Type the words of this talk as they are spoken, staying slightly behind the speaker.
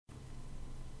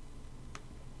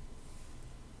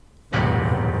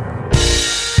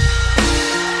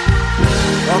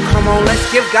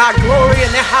Give God glory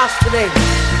in the house today.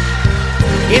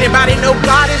 Anybody know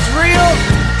God is real?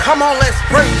 Come on, let's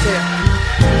praise Him.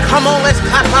 Come on, let's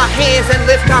clap our hands and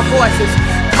lift our voices.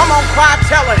 Come on, choir,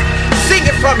 tell Him. Sing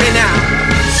it for me now.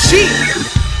 Jesus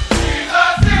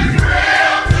is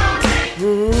real to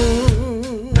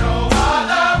me. No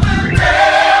other will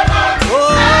ever be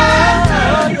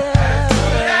as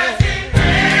good as He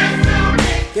is to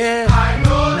me. Yeah. I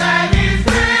know that He's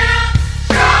real.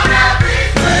 Shout everywhere.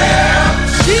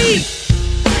 Jesus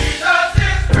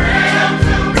is real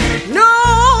to me. No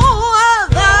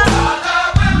other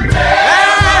will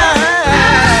ever be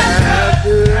as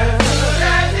good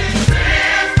as He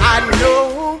is. I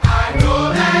know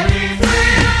that He's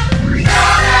real.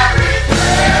 Shout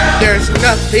everywhere. There's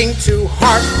nothing too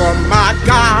hard for my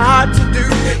God to do.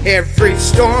 Every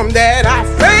storm that I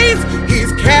face,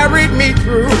 He's carried me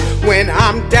through. When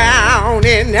I'm down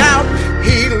and out,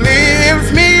 He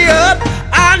lifts me up.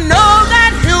 I know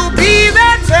that He'll be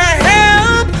there to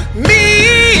help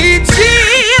me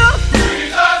chill.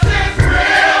 Jesus is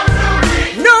real to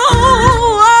me. No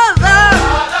other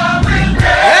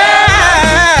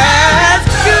as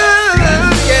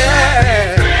good,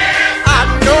 yeah. I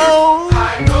know,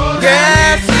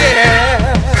 yes,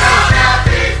 yeah.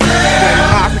 When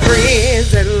my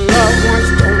friends and loved ones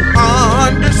don't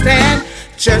understand,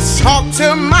 just talk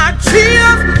to my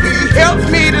tears, He helps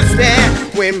me to stand.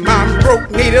 When I'm broke,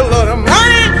 need a little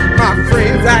money, my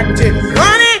friends acting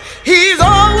funny, He's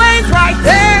always right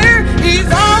there. He's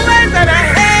always there to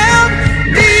help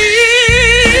me.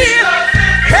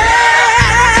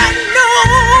 Hey, no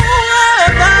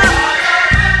other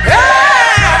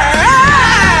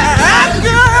as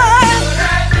good.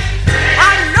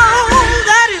 I know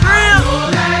that He's real.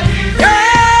 Yeah,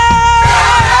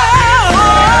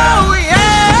 oh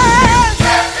yeah.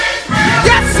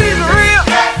 Yes, He's real.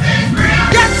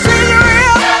 Yes, He's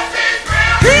real.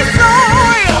 He's so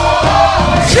real.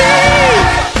 Jesus,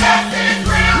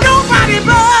 nobody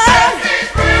but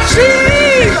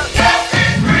Jesus.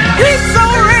 He's so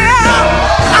real.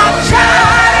 I've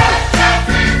tried it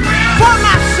for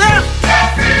myself.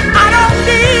 I don't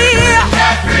need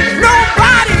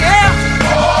nobody else.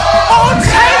 Oh,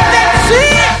 taste and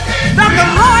see that the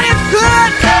Lord is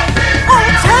good. Oh,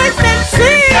 taste and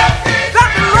see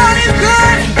that the Lord is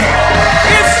good.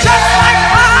 It's just like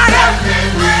fire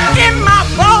in my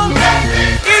bones.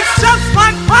 It's just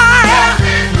like fire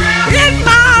in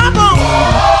my bones.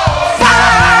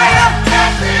 Fire,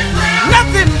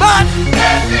 nothing but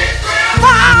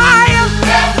fire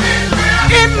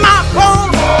in my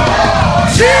bones.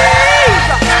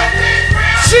 Jesus,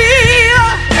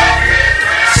 Jesus,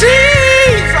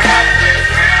 Jesus.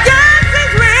 Yes,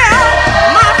 it's real.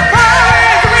 My Father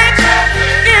is rich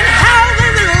in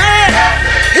houses and land.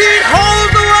 He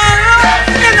holds the world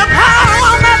in the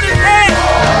palm of His hand.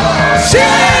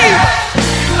 Jesus.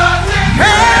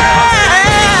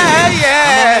 Hey,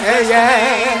 yeah.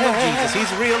 Jesus,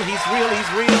 He's real, He's real,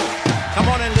 He's real. Come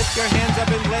on and lift your hands up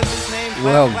and bless His name. Clap,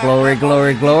 Well, clap, glory, clap,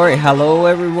 glory, clap. glory. Hello,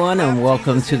 everyone, and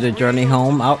welcome to the Journey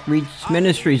Home Outreach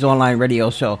Ministries online radio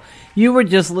show. You were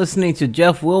just listening to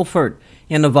Jeff Wilford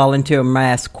in the Volunteer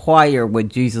Mass Choir with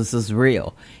Jesus is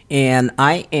Real. And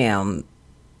I am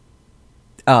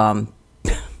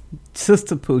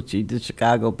Sistapoochie, the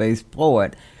Chicago-based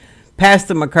poet.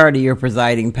 Pastor McCarty, your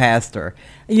presiding pastor.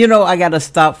 You know, I got to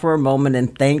stop for a moment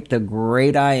and thank the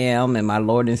great I am and my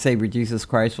Lord and Savior Jesus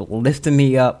Christ for lifting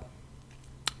me up,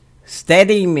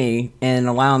 steadying me, and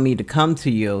allowing me to come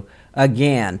to you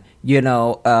again. You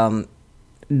know,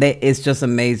 it's just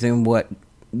amazing what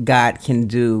God can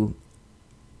do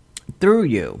through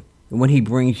you when He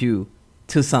brings you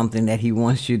to something that He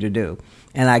wants you to do.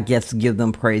 And I guess give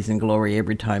them praise and glory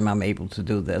every time I'm able to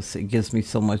do this. It gives me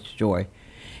so much joy.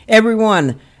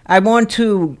 Everyone, I want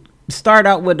to start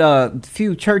out with a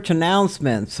few church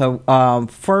announcements. So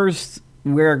first,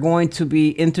 we're going to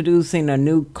be introducing a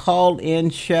new call-in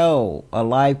show, a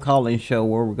live call-in show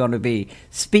where we're going to be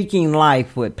speaking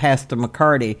life with Pastor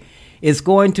McCarty. It's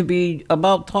going to be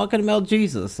about talking about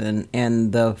Jesus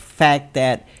and the fact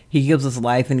that He gives us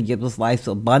life and He gives us life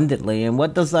abundantly. And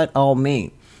what does that all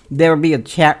mean? There will be a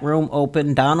chat room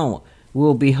open. Donald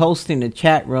will be hosting a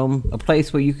chat room, a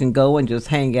place where you can go and just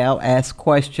hang out, ask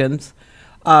questions,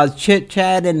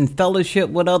 chit-chat and fellowship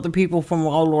with other people from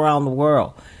all around the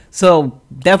world. So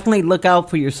definitely look out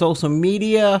for your social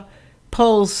media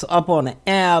posts up on the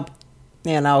app,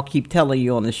 and I'll keep telling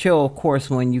you on the show, of course,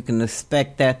 when you can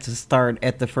expect that to start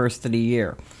at the first of the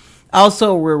year.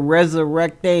 Also, we're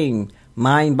resurrecting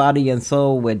Mind, Body, and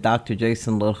Soul with Dr.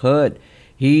 Jason LaHood.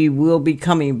 He will be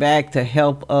coming back to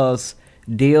help us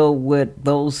deal with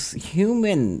those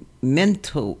human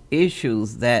mental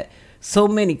issues that so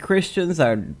many Christians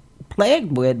are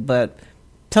plagued with, but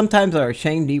sometimes are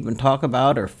ashamed to even talk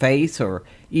about or face or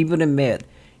even admit.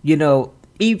 The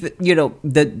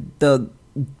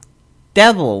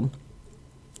devil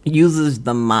uses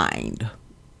the mind.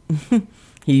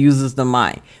 He uses the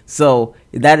mind. So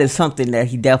that is something that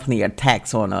he definitely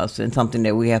attacks on us, and something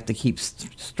that we have to keep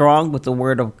strong with the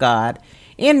word of God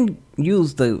and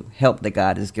use the help that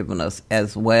God has given us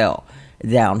as well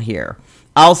down here.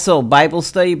 Also, Bible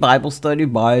study. We'll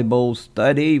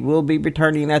be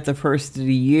returning at the first of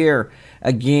the year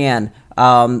again.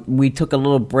 We took a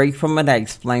little break from it. I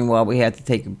explained why we had to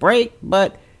take a break,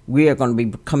 but we are going to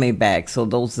be coming back. So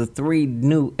those are 3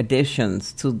 new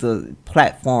additions to the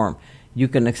platform you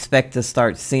can expect to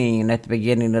start seeing at the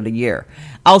beginning of the year.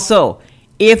 Also,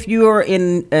 if you are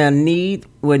in need,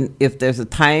 if there's a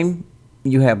time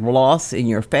you have loss in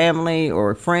your family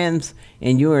or friends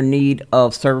and you're in need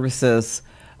of services,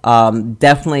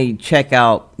 definitely check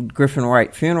out Griffin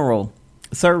Wright Funeral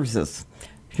Services,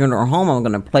 Funeral Home. I'm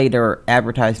going to play their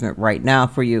advertisement right now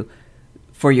for you,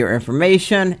 for your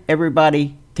information.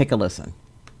 Everybody, take a listen.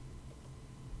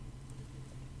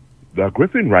 The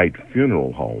Griffin Wright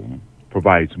Funeral Home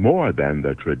provides more than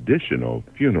the traditional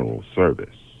funeral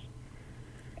service.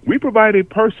 We provide a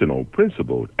personal,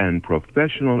 principled, and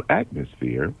professional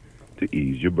atmosphere to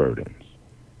ease your burdens.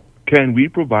 Can we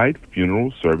provide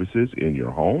funeral services in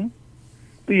your home?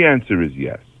 The answer is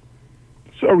yes.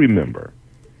 So remember,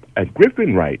 at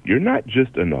Griffin Wright, you're not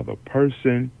just another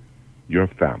person, you're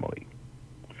family.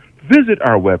 Visit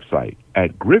our website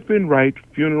at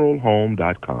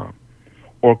griffinwrightfuneralhome.com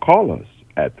or call us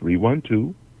at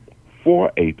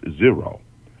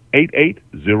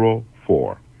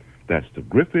 312-480-8804. That's the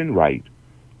Griffin Wright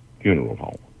Funeral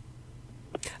Home.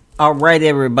 All right,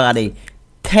 everybody.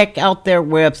 Check out their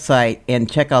website and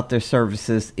check out their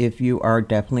services if you are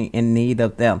definitely in need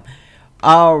of them.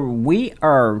 We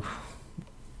are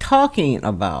talking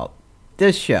about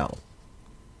this show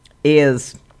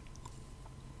is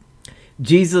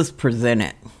Jesus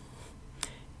presented.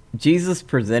 Jesus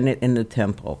presented in the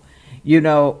temple.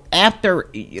 After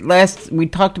we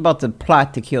talked about the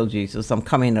plot to kill Jesus. I'm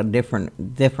coming a different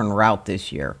route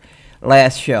this year,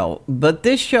 last show. But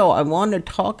this show, I want to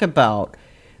talk about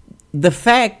the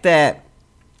fact that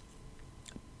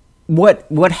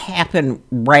what happened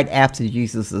right after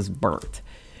Jesus' birth.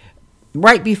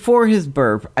 Right before his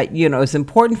birth, it's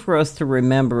important for us to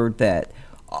remember that,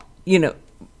 an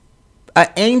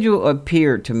angel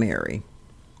appeared to Mary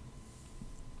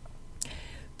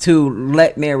to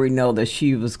let Mary know that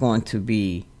she was going to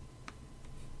be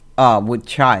with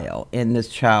child, and this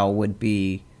child would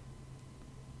be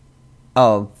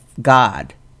of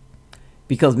God,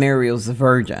 because Mary was a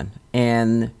virgin.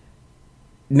 And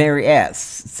Mary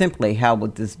asked simply, how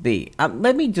would this be?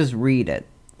 Let me just read it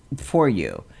for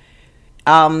you.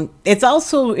 It's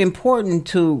also important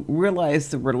to realize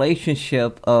the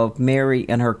relationship of Mary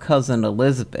and her cousin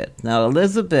Elizabeth. Now,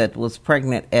 Elizabeth was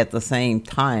pregnant at the same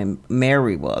time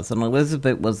Mary was, and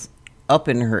Elizabeth was up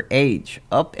in her age,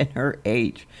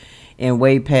 and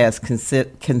way past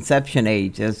conception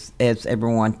age, as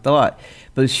everyone thought.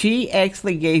 But she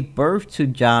actually gave birth to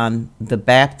John the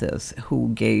Baptist,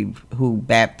 who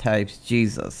baptized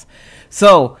Jesus.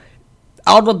 So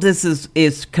all of this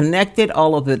is connected.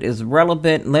 All of it is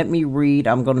relevant. Let me read.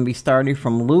 I'm going to be starting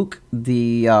from Luke,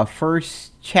 the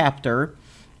first chapter.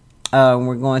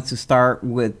 We're going to start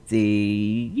with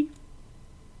the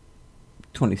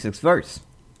 26th verse.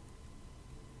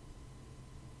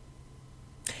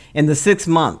 In the 6th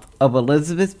month of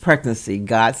Elizabeth's pregnancy,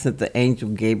 God sent the angel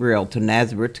Gabriel to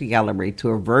Nazareth to Galilee to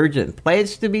a virgin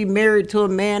pledged to be married to a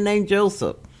man named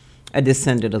Joseph, a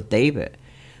descendant of David.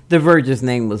 The virgin's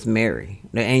name was Mary.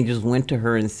 The angels went to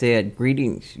her and said,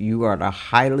 "Greetings, you are the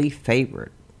highly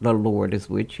favored. The Lord is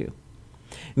with you."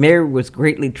 Mary was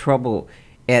greatly troubled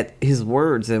at his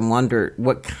words and wondered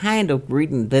what kind of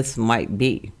greeting this might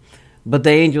be. But the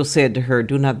angel said to her,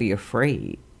 "Do not be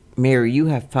afraid, Mary, you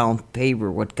have found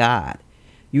favor with God.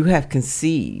 You will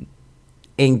conceive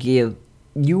and give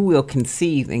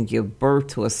birth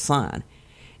to a son,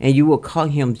 and you will call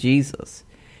him Jesus.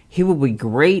 He will be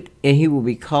great, and he will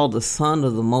be called the Son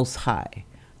of the Most High.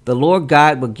 The Lord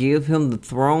God will give him the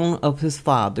throne of his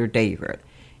father David,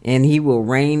 and he will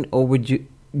reign over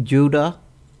Judah,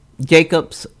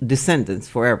 Jacob's descendants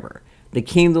forever. The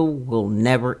kingdom will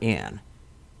never end."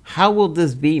 "How will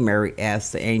this be?" Mary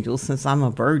asked the angel, "since I'm a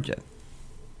virgin?"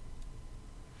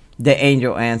 The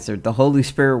angel answered, "The Holy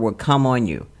Spirit will come on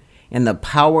you, and the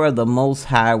power of the Most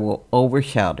High will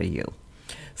overshadow you.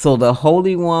 So the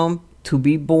Holy One to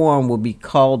be born will be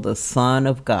called the Son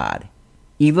of God.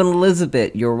 Even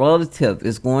Elizabeth, your relative,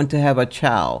 is going to have a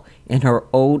child in her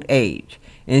old age,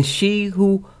 and she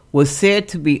who was said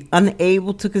to be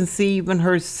unable to conceive in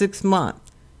her 6th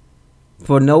month,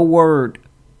 for no word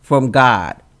from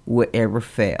God will ever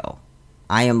fail.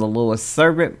 I am the Lord's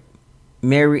servant.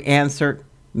 Mary answered,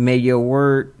 may your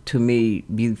word to me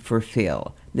be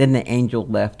fulfilled. Then the angel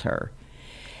left her.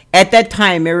 At that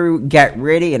time, Mary got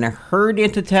ready and hurried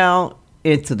into town,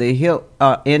 into the hill,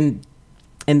 in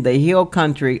the hill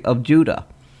country of Judah,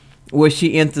 where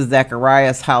she entered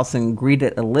Zechariah's house and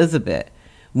greeted Elizabeth.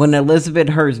 When Elizabeth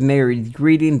heard Mary's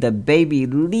greeting, the baby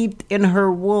leaped in her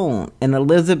womb, and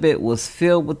Elizabeth was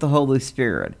filled with the Holy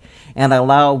Spirit. And a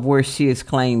loud voice she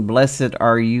exclaimed, blessed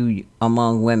are you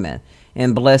among women,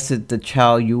 and blessed the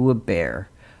child you will bear.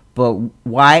 But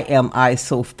why am I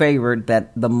so favored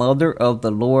that the mother of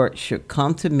the Lord should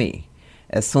come to me?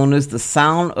 As soon as the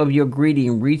sound of your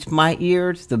greeting reached my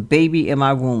ears, the baby in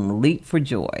my womb leaped for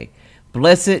joy.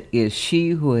 Blessed is she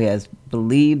who has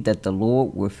believed that the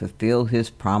Lord will fulfill his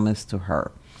promise to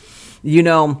her. You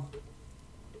know,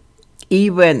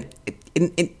 even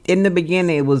in the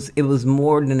beginning, it was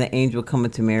more than the angel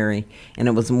coming to Mary, and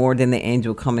it was more than the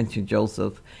angel coming to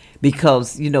Joseph.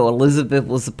 Because, you know, Elizabeth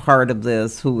was a part of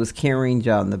this, who was carrying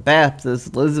John the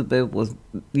Baptist. Elizabeth was,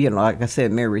 you know, like I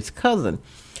said, Mary's cousin.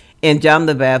 And John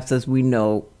the Baptist, we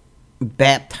know,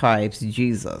 baptized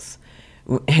Jesus.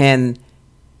 And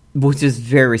which is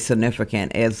very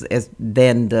significant as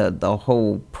then the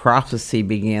whole prophecy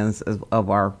begins of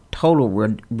our total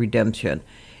redemption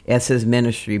as his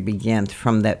ministry begins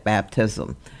from that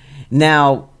baptism.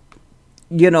 Now,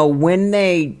 you know,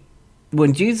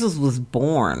 when Jesus was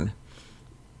born,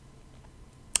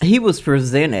 he was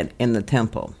presented in the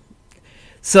temple.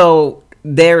 So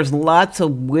there's lots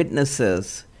of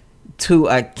witnesses to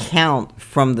account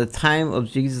from the time of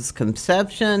Jesus'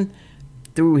 conception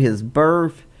through his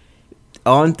birth,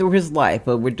 on through his life,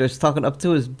 but we're just talking up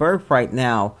to his birth right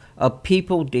now, of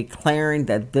people declaring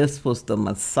that this was the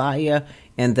Messiah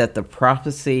and that the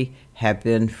prophecy had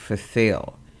been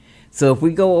fulfilled. So if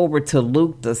we go over to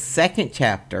Luke, the 2nd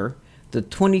chapter, the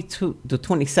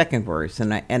 22nd verse,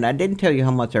 and I didn't tell you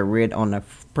how much I read on the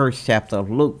 1st chapter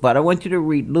of Luke, but I want you to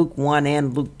read Luke 1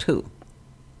 and Luke 2.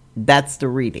 That's the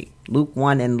reading, Luke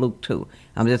 1 and Luke 2.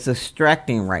 I'm just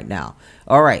extracting right now.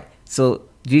 All right, so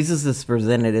Jesus is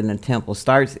presented in the temple.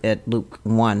 Starts at Luke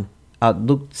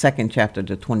 2nd chapter,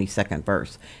 the 22nd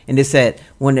verse. And it said,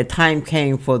 when the time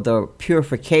came for the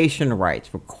purification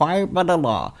rites required by the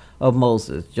law of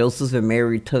Moses, Joseph and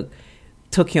Mary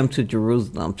took him to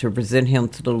Jerusalem to present him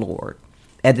to the Lord.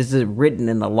 As is written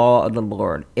in the law of the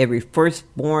Lord, every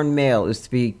firstborn male is to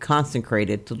be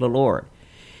consecrated to the Lord,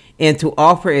 and to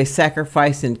offer a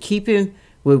sacrifice in keeping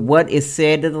with what is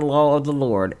said in the law of the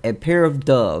Lord, a pair of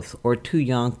doves or 2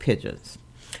 young pigeons.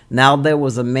 Now there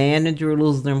was a man in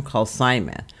Jerusalem called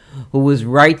Simon, who was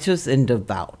righteous and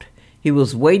devout. He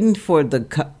was waiting for the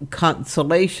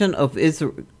consolation of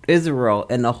Israel,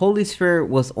 and the Holy Spirit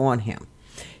was on him.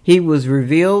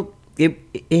 It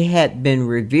had been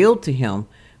revealed to him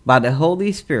by the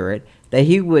Holy Spirit that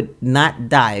he would not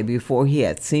die before he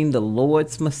had seen the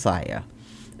Lord's Messiah.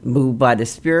 Moved by the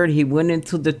Spirit, he went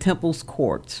into the temple's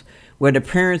courts, where the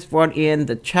parents brought in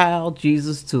the child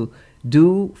Jesus to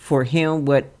do for him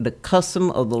what the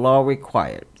custom of the law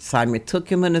required. Simon took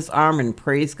him in his arm and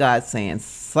praised God, saying,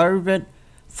 Sovereign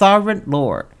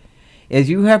Lord, as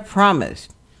you have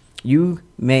promised, you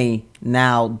may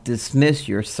now dismiss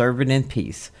your servant in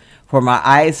peace. For my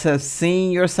eyes have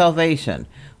seen your salvation,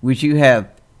 which you have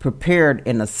prepared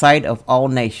in the sight of all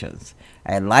nations,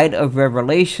 a light of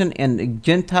revelation in the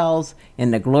Gentiles,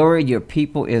 and the glory of your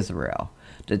people Israel.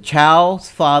 The child's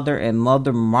father and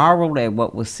mother marveled at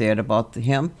what was said about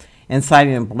him, and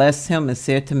Simon blessed him and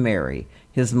said to Mary,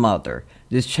 his mother,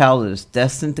 this child is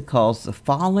destined to cause the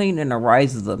falling and the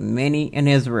rises of many in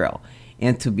Israel,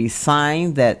 and to be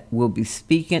sign that will be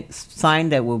spoken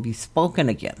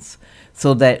against,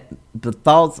 so that the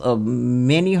thoughts of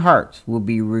many hearts will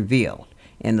be revealed,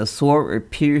 and the sword will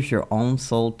pierce your own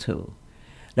soul too.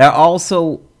 There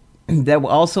also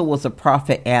was a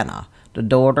prophet Anna, the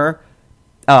daughter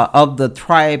of the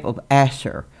tribe of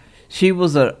Asher. She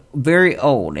was very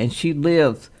old, and she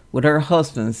lived with her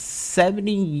husband 7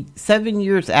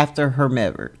 years after her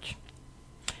marriage,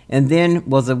 and then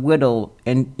was a widow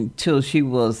until she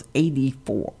was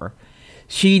 84.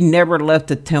 She never left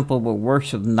the temple but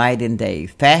worshiped night and day,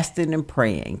 fasting and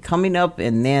praying, coming up,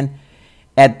 and then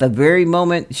at the very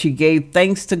moment she gave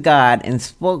thanks to God and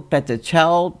spoke that the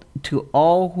child to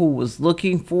all who was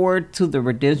looking forward to the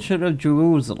redemption of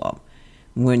Jerusalem.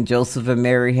 When Joseph and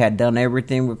Mary had done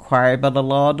everything required by the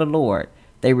law of the Lord,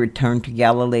 they returned to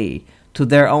Galilee, to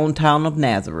their own town of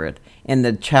Nazareth, and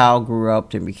the child grew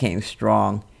up and became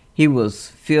strong. He was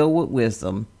filled with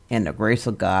wisdom, and the grace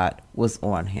of God was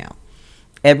on him.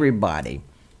 Everybody,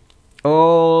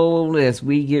 as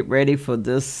we get ready for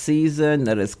this season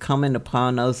that is coming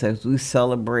upon us as we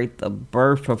celebrate the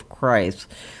birth of Christ,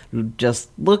 just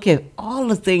look at all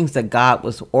the things that God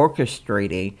was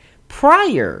orchestrating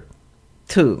prior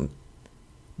to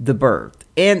the birth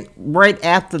and right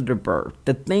after the birth,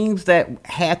 the things that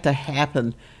had to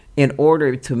happen in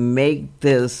order to make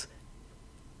this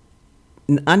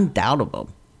undoubtable.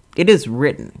 It is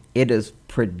written. It is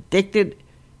predicted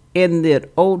in the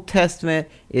Old Testament.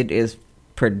 It is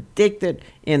predicted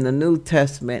in the New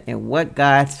Testament. And what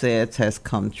God says has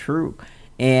come true.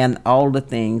 And all the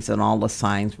things and all the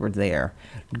signs were there.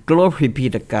 Glory be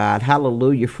to God.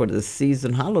 Hallelujah for this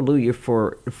season. Hallelujah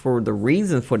for the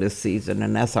reason for this season.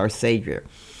 And that's our Savior.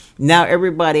 Now,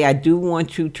 everybody, I do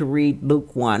want you to read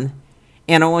Luke 1.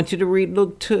 And I want you to read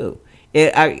Luke 2.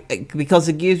 Because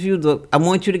it gives you I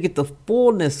want you to get the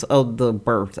fullness of the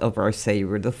birth of our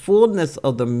Savior, the fullness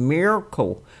of the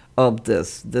miracle of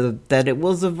this, that it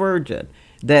was a virgin,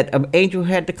 that an angel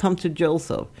had to come to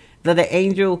Joseph, that an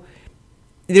angel,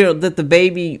 that the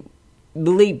baby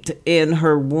leaped in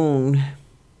her womb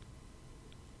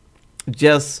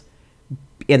just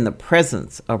in the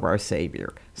presence of our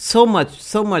Savior. So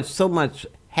much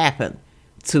happened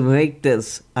to make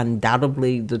this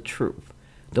undoubtedly the truth.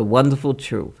 The wonderful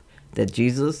truth that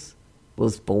Jesus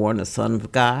was born the Son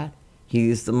of God. He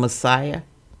is the Messiah.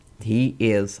 He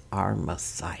is our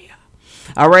Messiah.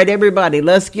 All right, everybody,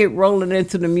 let's get rolling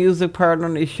into the music part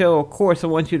on the show. Of course, I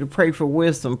want you to pray for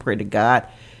wisdom. Pray to God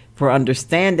for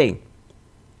understanding.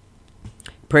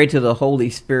 Pray to the Holy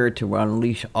Spirit to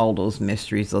unleash all those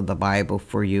mysteries of the Bible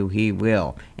for you. He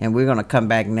will. And we're going to come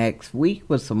back next week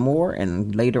with some more.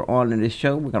 And later on in the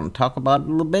show, we're going to talk about it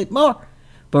a little bit more.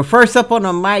 But first up on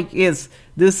the mic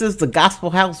this is the Gospel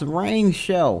House Rain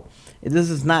Show. This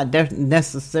is not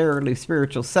necessarily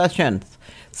spiritual sessions.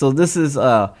 So this is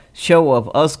a show of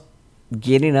us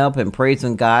getting up and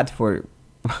praising God for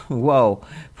a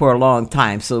long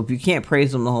time. So if you can't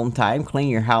praise Him the whole time, clean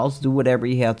your house, do whatever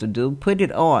you have to do, put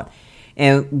it on.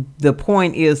 And the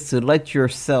point is to let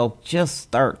yourself just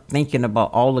start thinking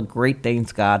about all the great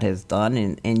things God has done,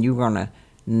 and you're going to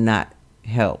not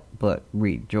help but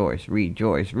rejoice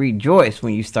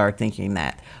when you start thinking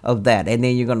of that. And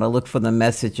then you're going to look for the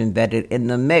message embedded in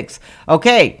the mix.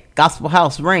 Okay, Gospel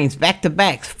House Reigns, back to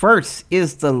backs. First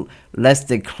is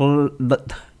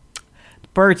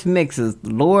first mix is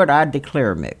Lord I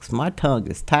Declare mix. My tongue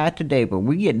is tied today, but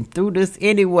we're getting through this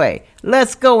anyway.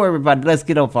 Let's go, everybody. Let's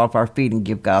get off our feet and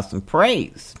give God some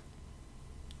praise.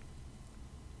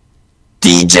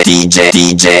 DJ.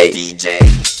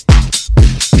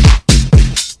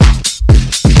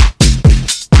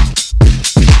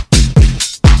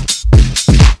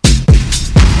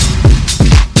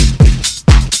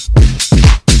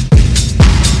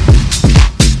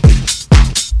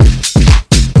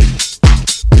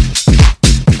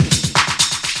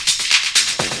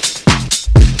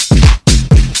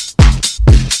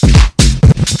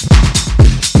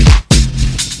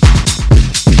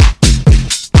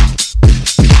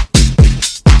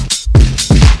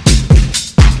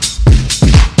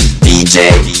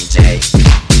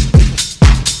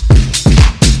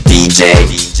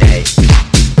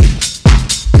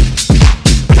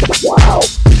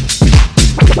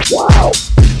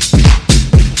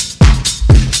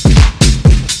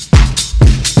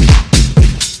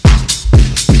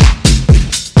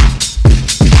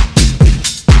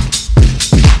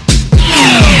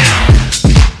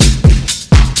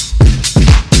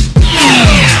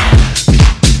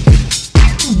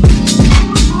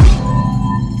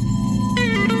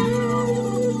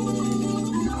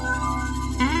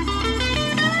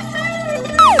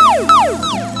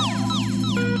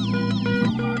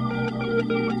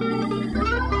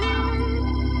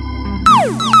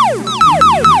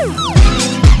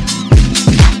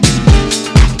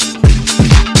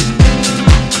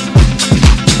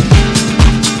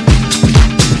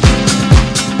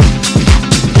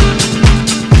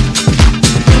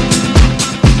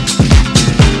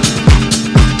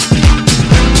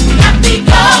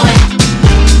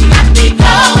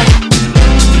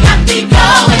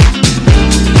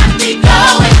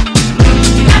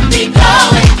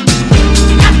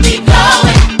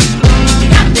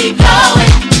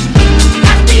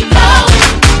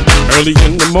 Early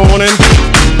in the morning,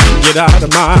 get out of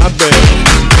my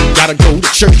bed. Gotta go to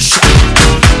church,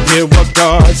 hear what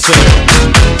God said.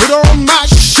 Put on my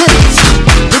shirts,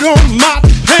 put on my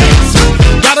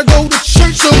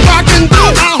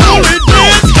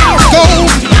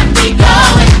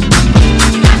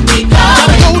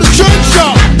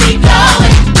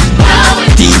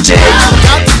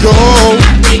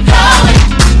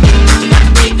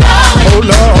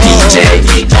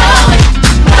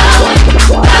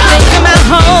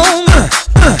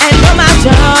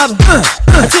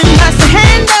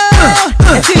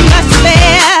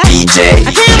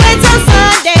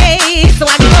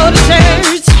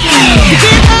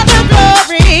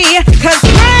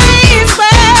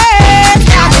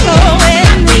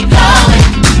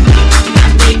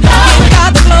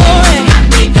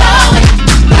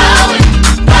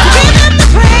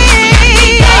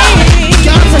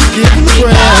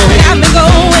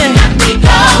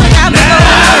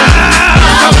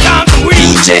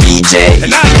DJ,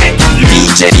 and I can't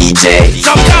DJ.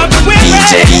 Sometimes I will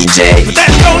DJ, but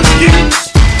that's no excuse.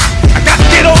 I gotta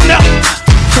get on up.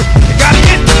 I gotta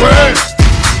get the word.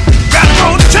 Gotta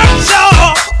go to church,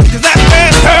 y'all, 'cause that's where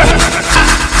it's heard.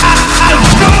 I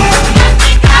know.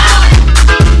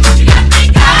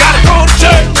 Gotta go to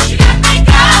church.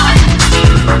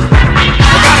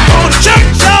 I gotta go to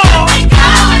church, y'all.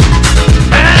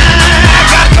 I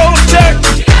gotta go to church.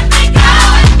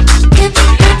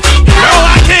 No,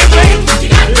 I can't wait.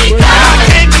 I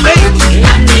can't relate.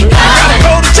 I gotta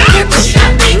go to church.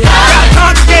 Gotta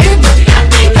congregate.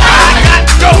 I got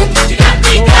to go.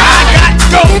 I got to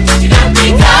go.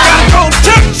 Gotta go to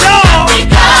church, y'all.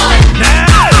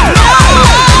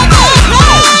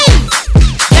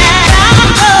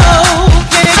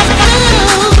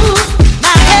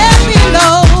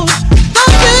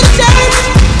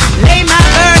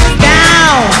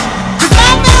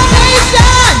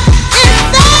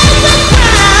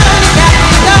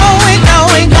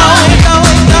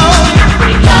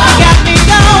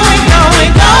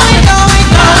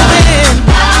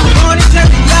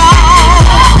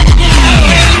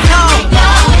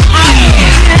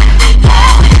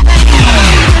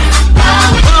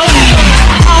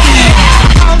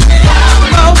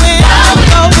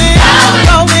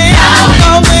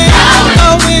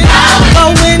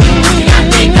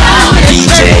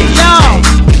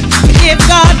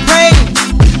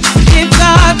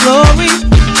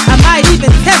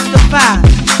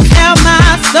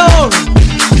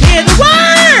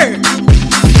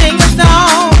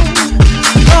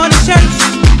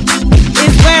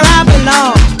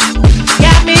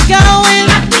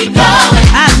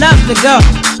 Go.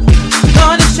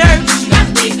 Going to church.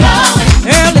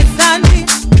 Early Sunday.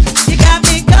 You got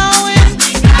me going.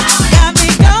 Got me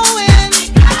going.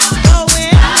 Going.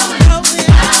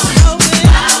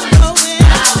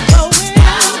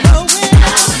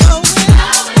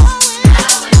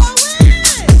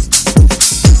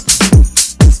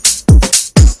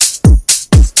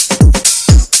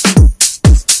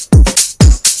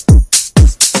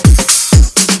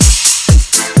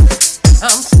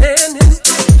 I'm standing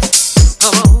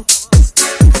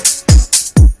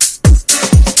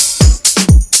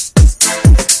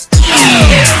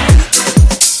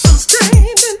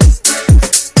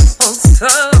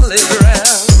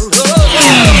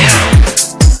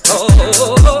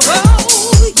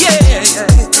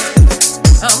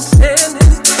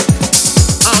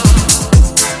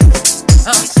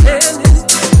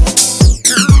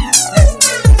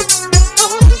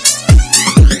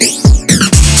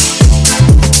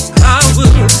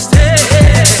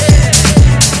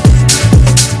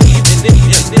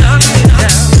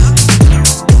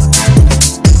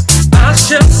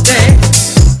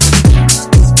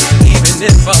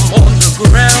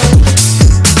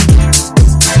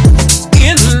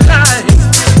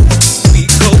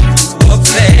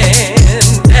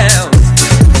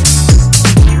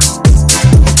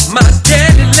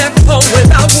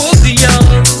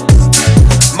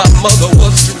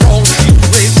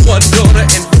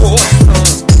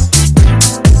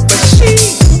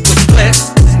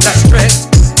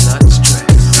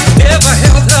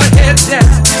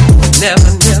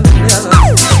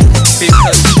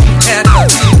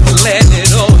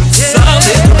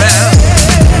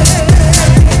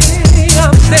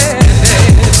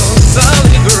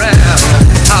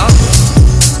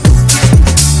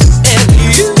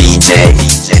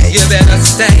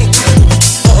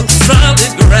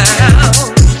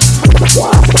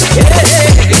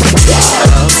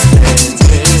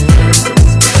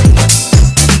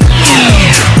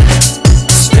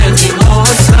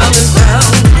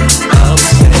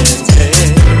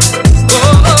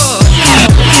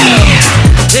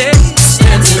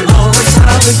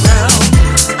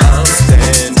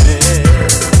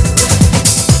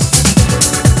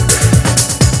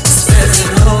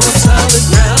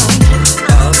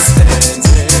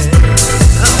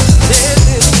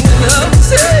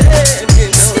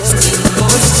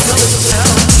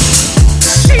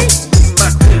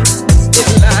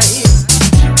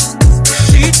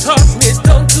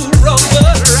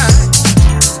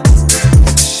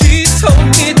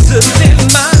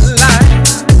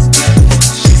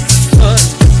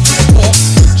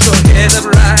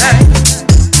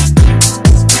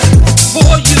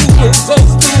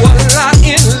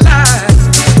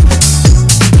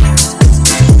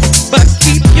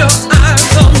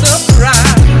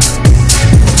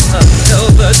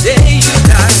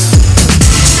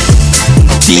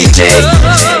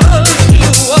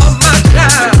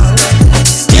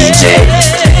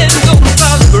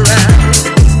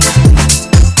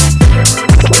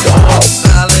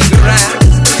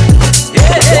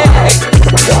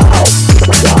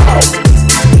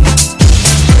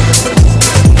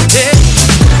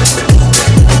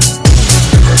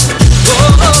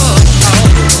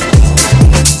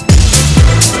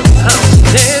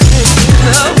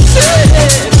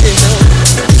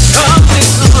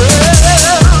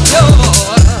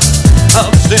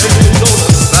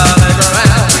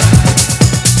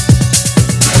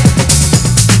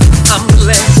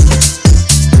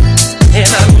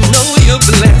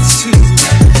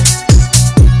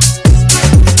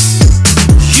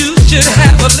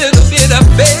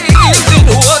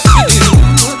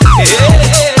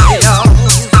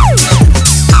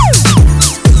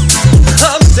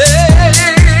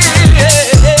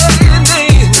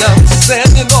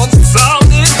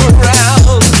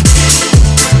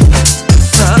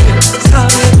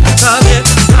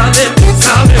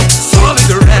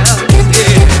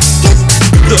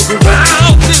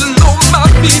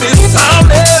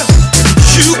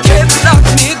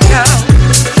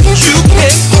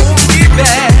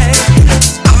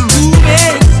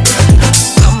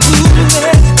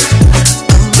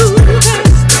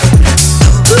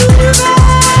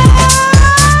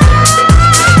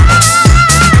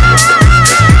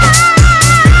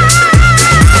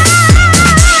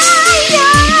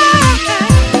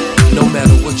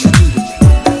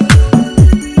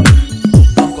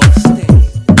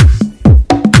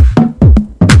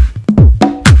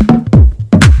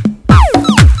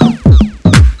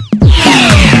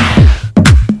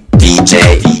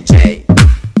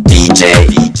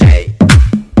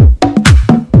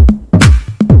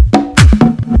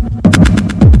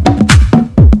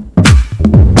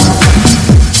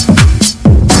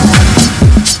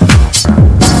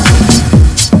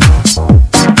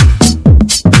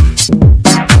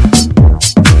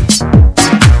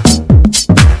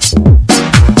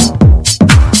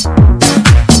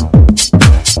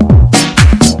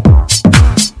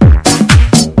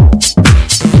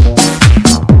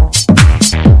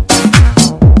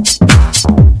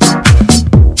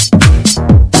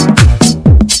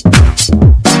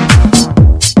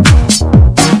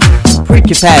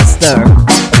Pastor.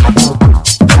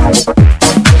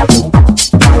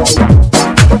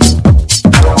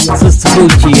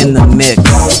 Sistapoochie in the mix.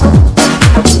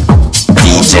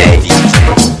 DJ.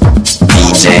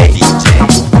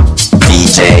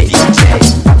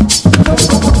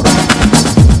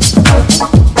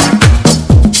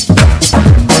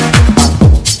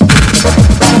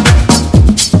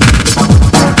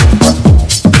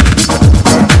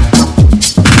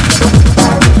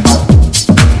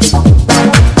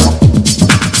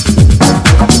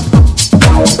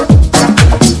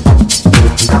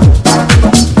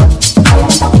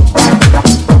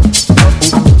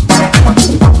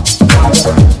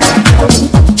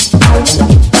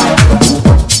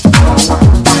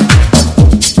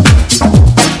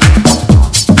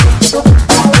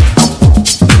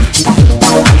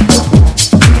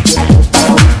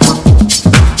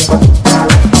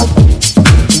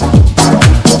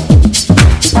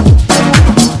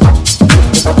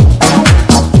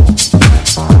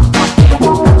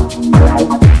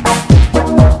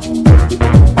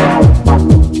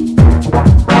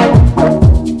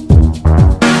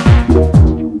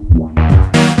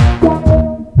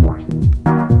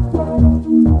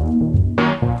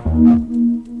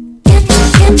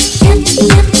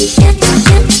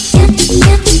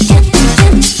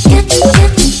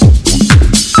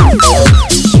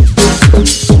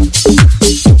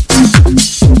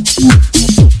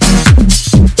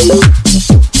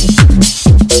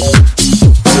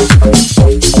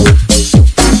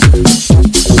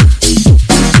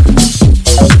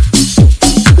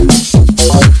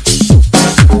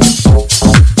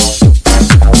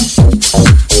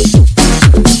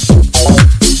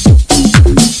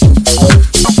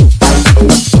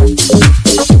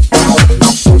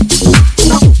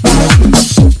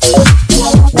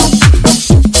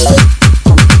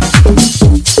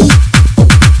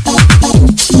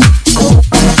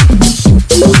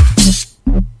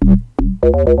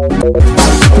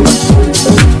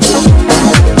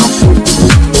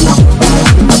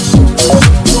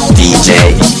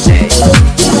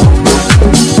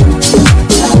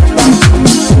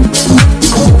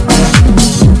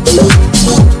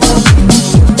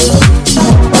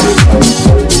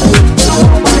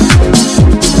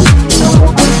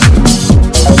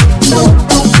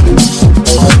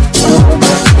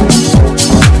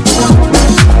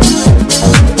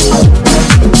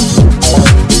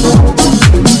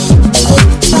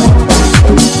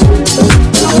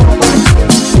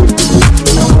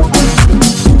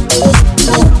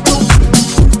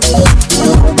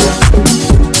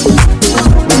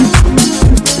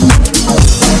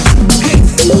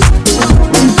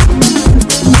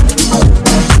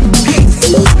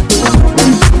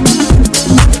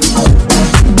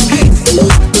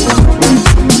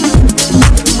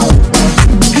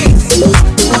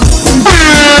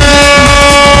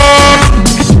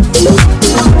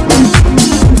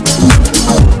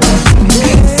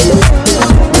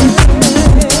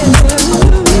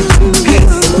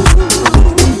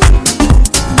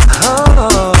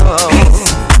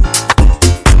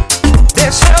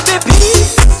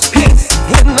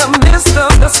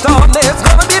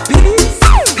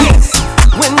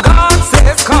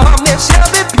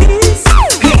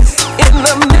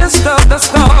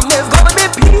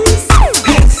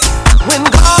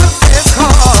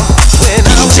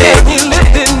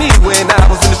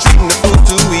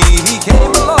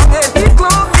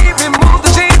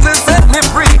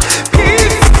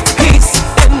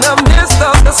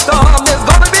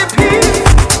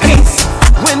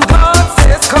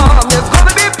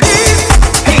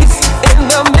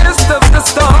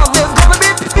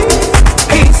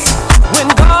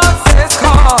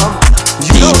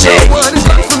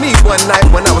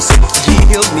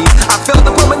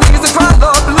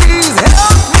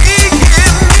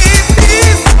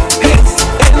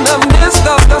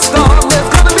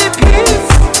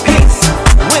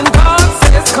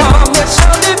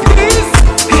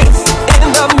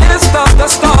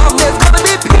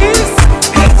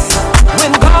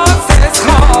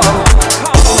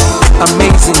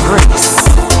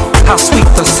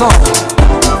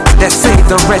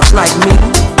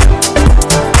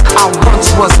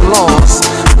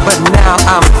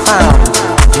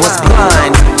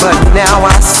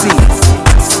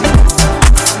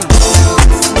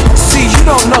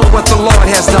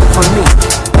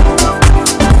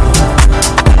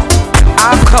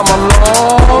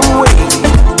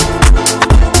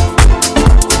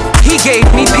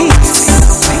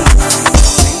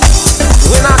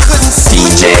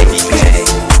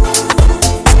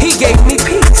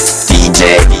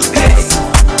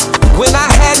 When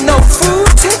I had no food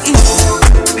to eat,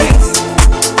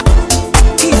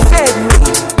 he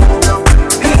fed me.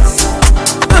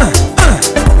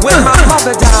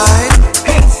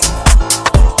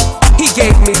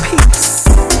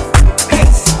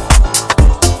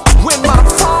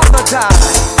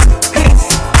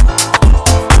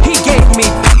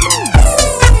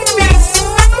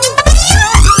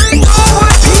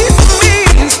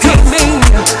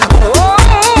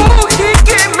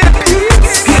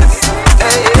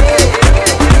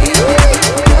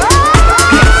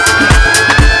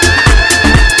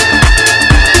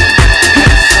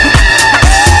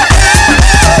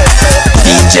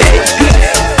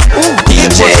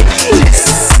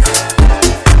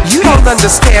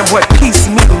 understand what peace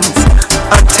means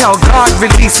until God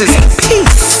releases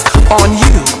peace on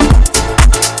you.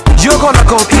 You're gonna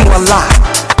go through a lot,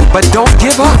 but don't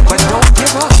give up.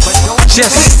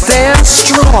 Just stand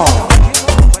strong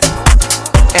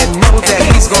and know that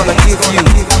He's gonna give you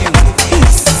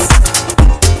peace.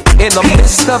 In the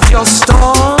midst of your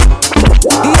storm,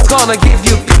 He's gonna give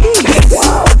you peace.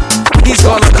 He's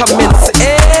gonna commence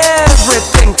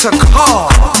everything to calm.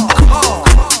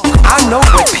 I know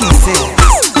what peace is.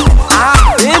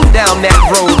 I've been down that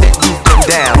road that you've been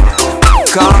down.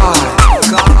 God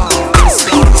is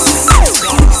peace.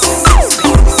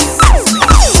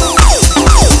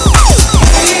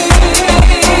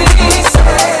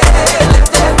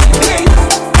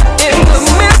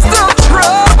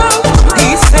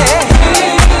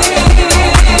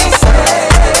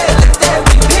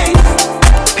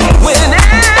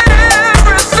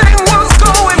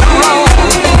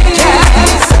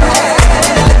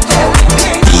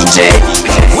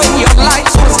 When your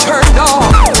lights was turned on,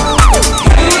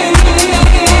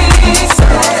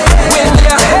 when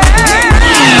you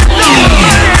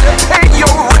had to pay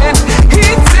your rent, He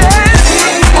said,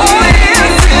 oh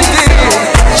yes He did,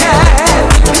 yeah.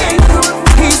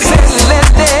 He said, let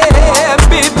there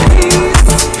be peace,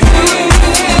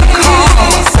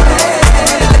 cause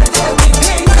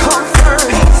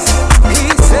comfort, He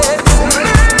said,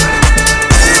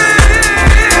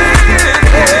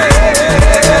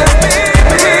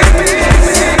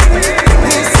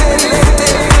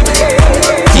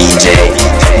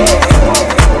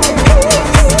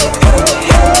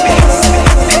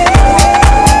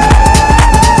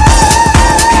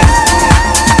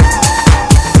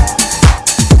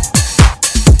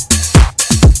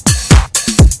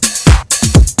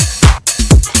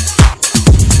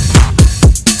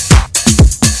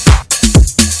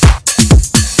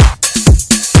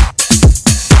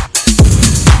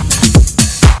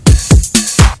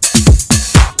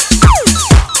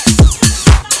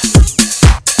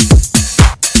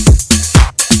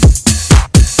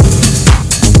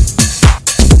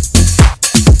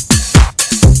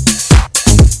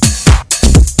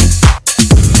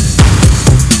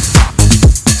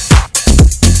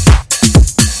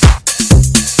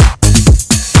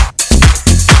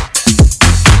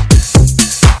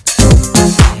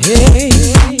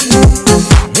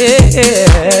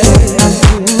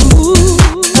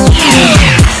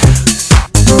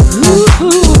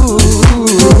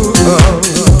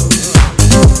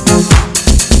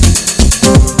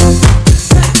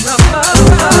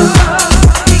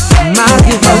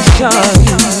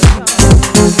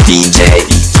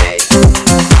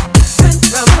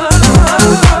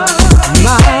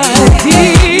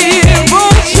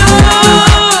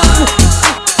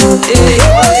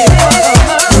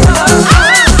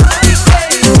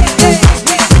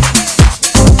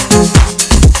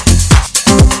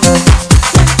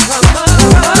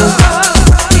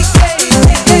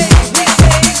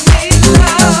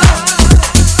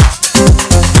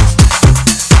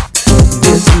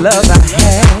 love I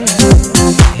had,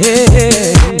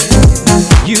 hey,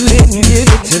 you didn't give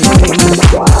it to me.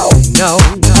 No,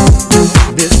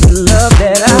 this love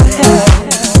that I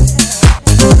have,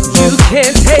 you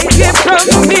can't take it from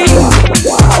me.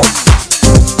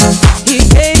 He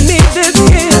gave me this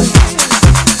gift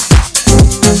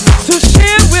to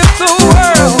share with the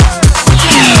world.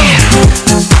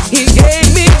 He gave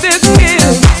me this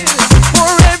gift for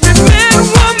every man,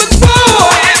 woman,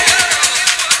 boy,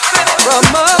 from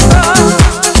above.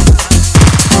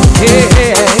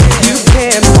 Yeah, you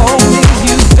can't own me,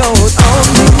 you don't own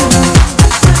me.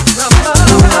 From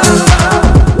above.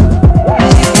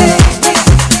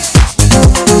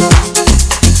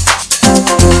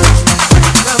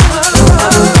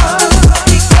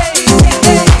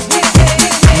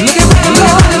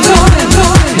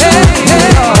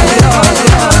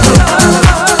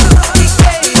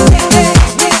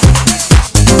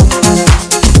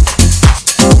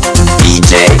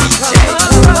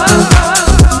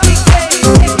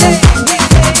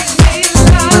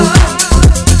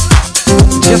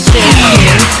 Just stand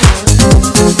here.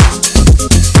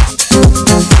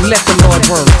 Let the Lord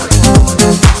work.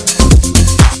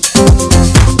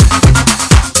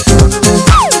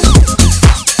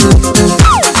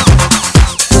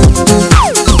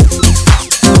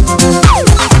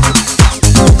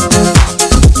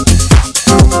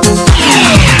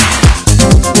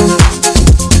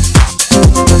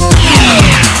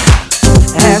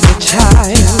 As a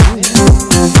child,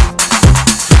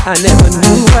 I never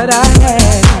knew what I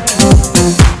had.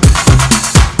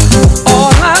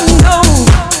 All I know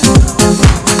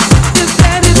is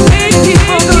that it made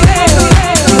people glad.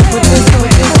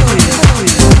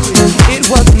 It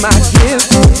was my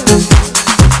gift.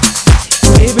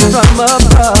 Gave it from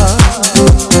above.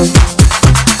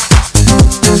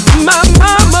 My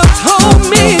mama told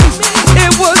me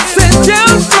it was sent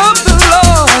down from the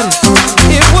Lord.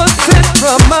 It was sent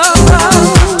from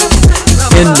above.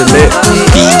 In the mix,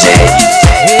 DJ.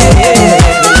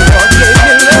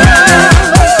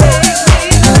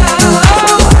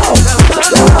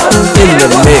 In the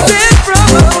mix.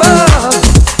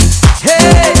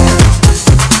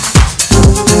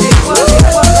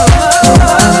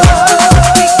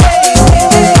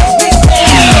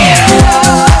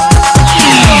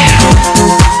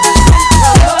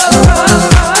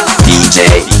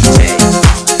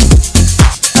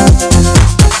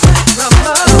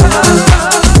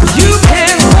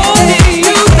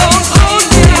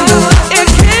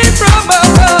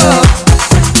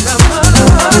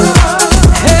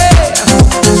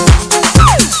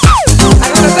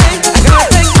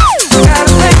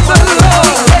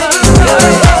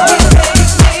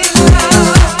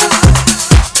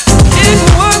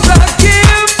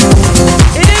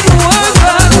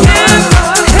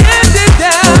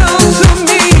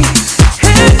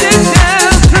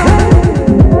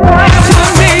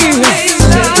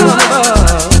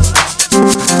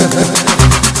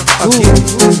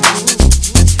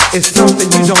 It's something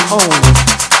you don't own.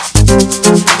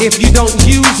 If you don't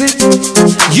use it,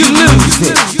 you lose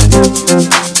it.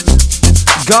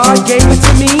 God gave it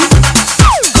to me.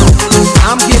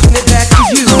 I'm giving it back to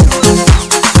you.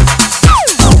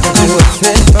 It was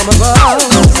sent from above,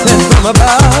 sent from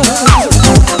above.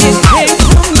 It came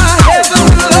from my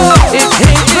heavenly Lord. It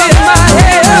came from my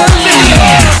heavenly Lord.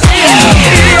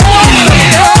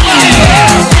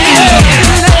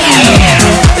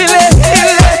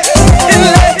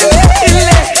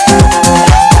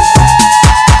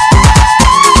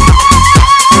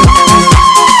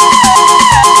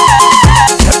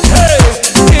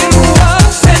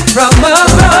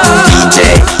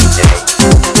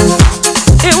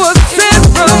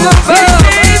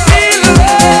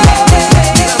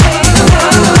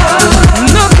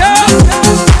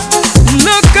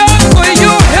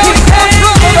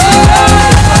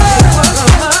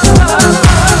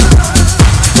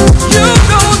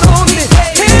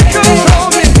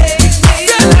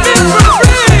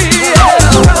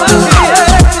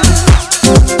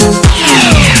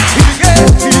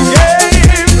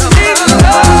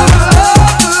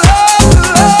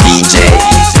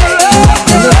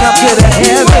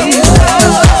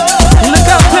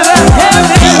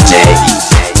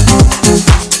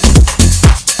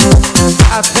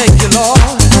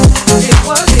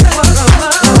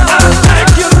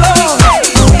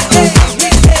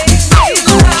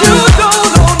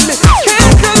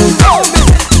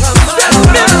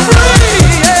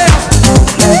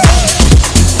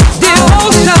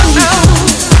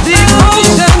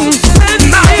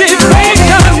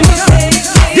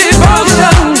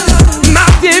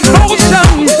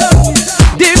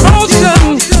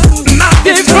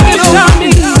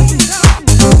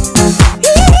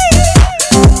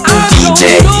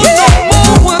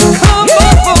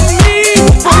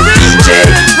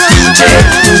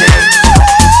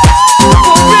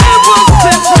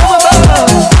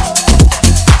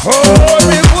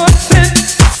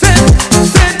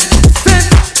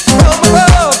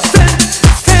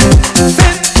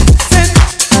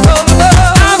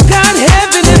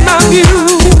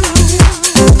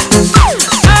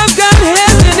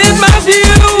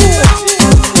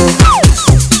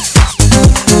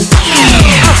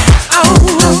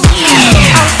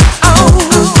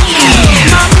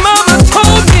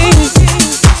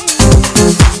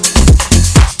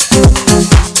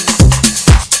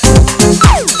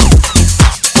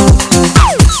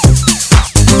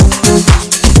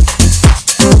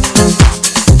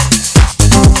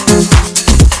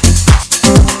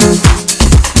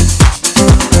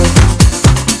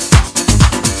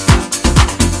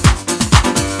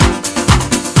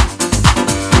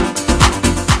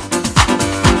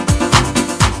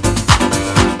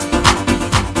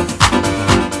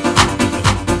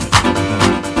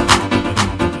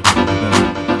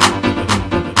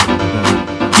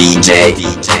 DJ,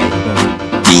 DJ,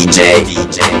 DJ,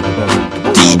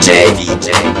 DJ,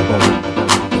 DJ.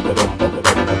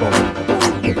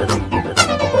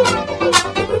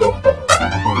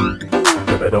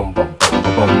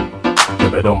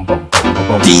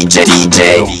 DJ, DJ,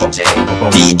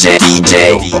 DJ, DJ,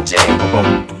 DJ.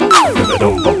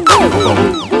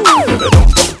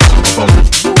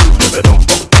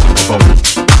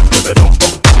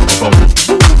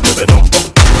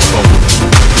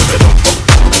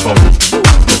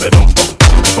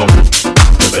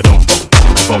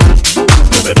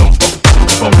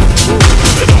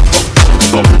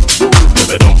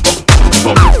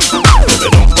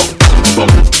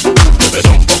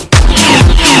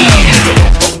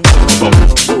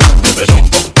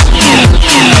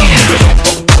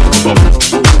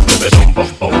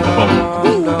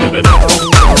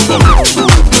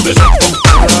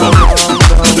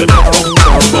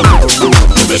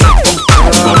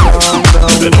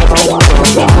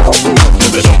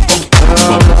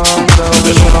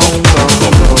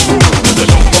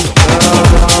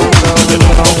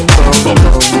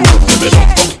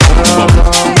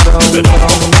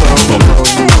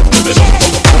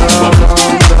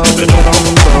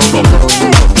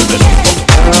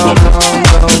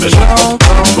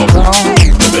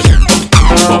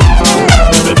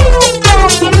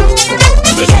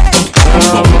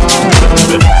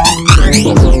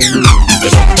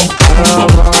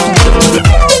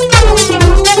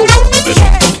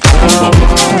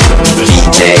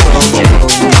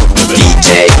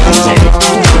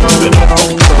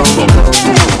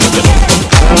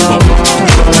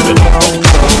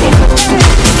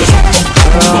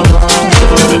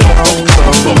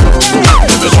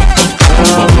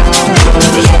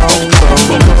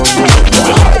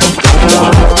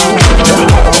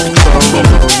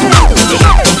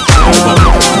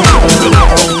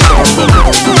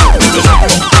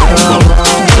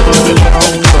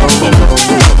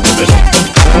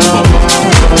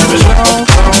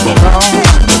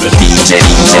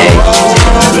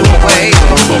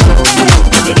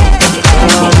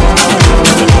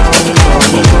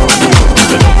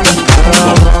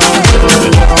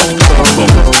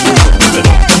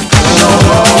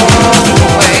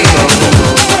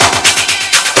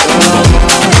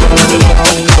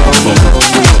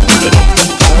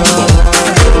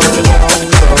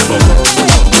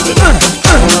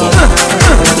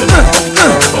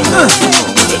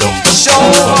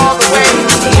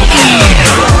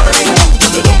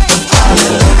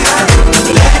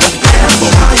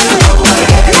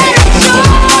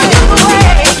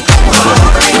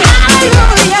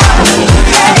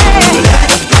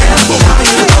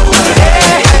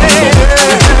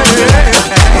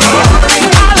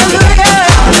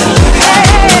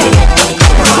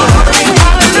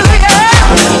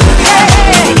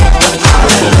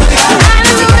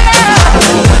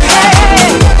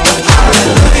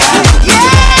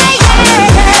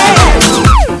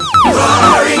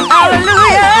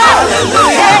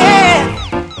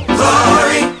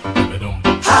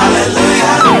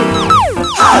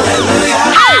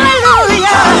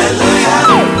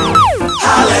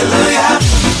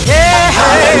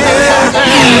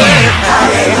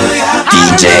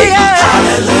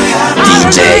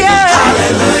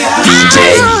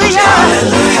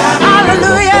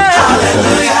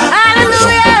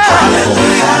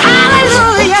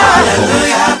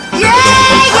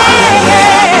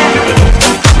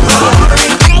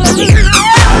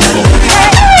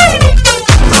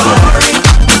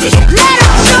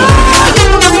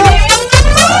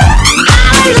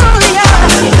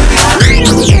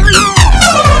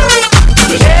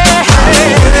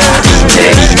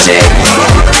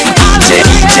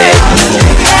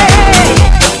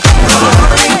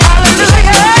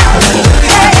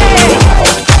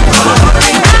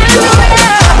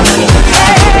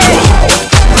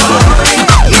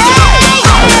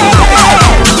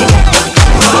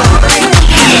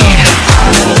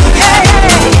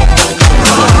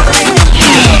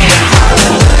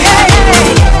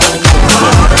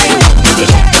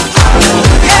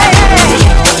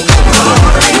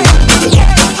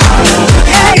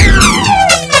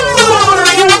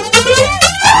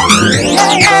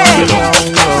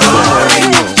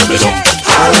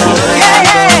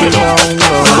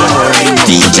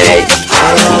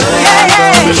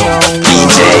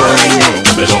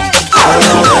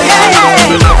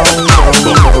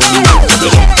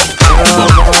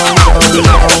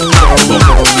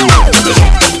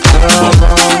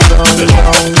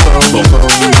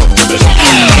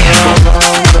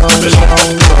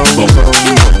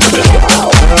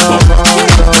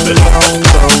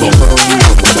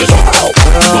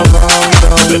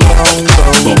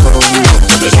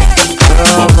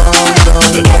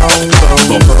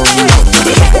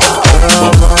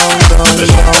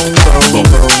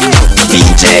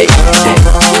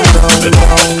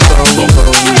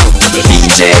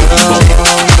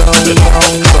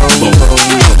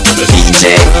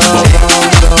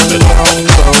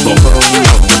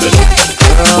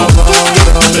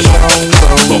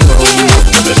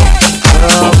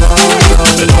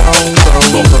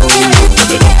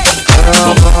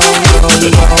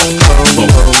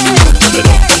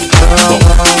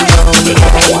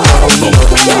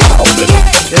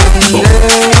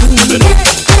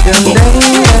 Dum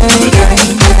dum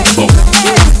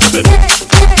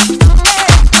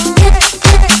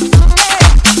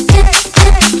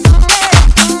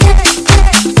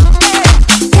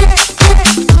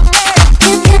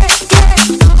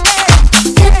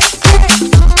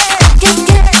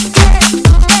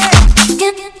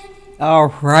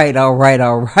All right,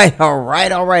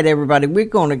 everybody. We're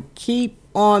going to keep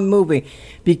on moving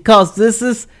because this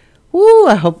is,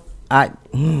 I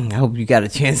hope you got a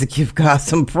chance to give God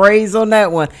some praise on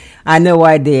that one. I know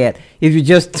I did. If you're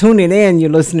just tuning in,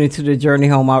 you're listening to the Journey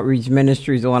Home Outreach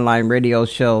Ministries online radio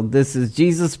show. This is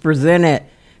Jesus Presented,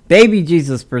 Baby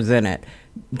Jesus Presented.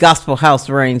 Gospel House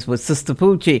Reigns with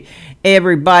Sistapoochie.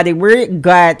 Everybody, we're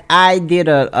glad I did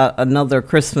another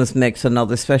Christmas mix,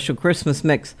 another special Christmas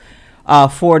mix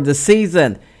for the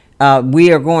season.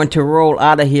 We are going to roll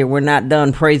out of here. We're not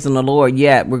done praising the Lord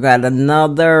yet. We got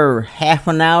another half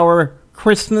an hour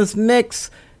Christmas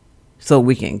mix so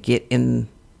we can get in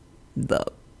the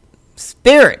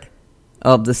spirit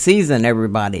of the season,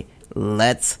 everybody.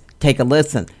 Let's take a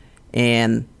listen.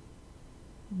 And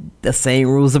the same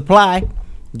rules apply.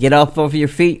 Get off of your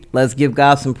feet. Let's give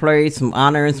God some praise, some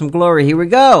honor, and some glory. Here we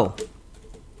go.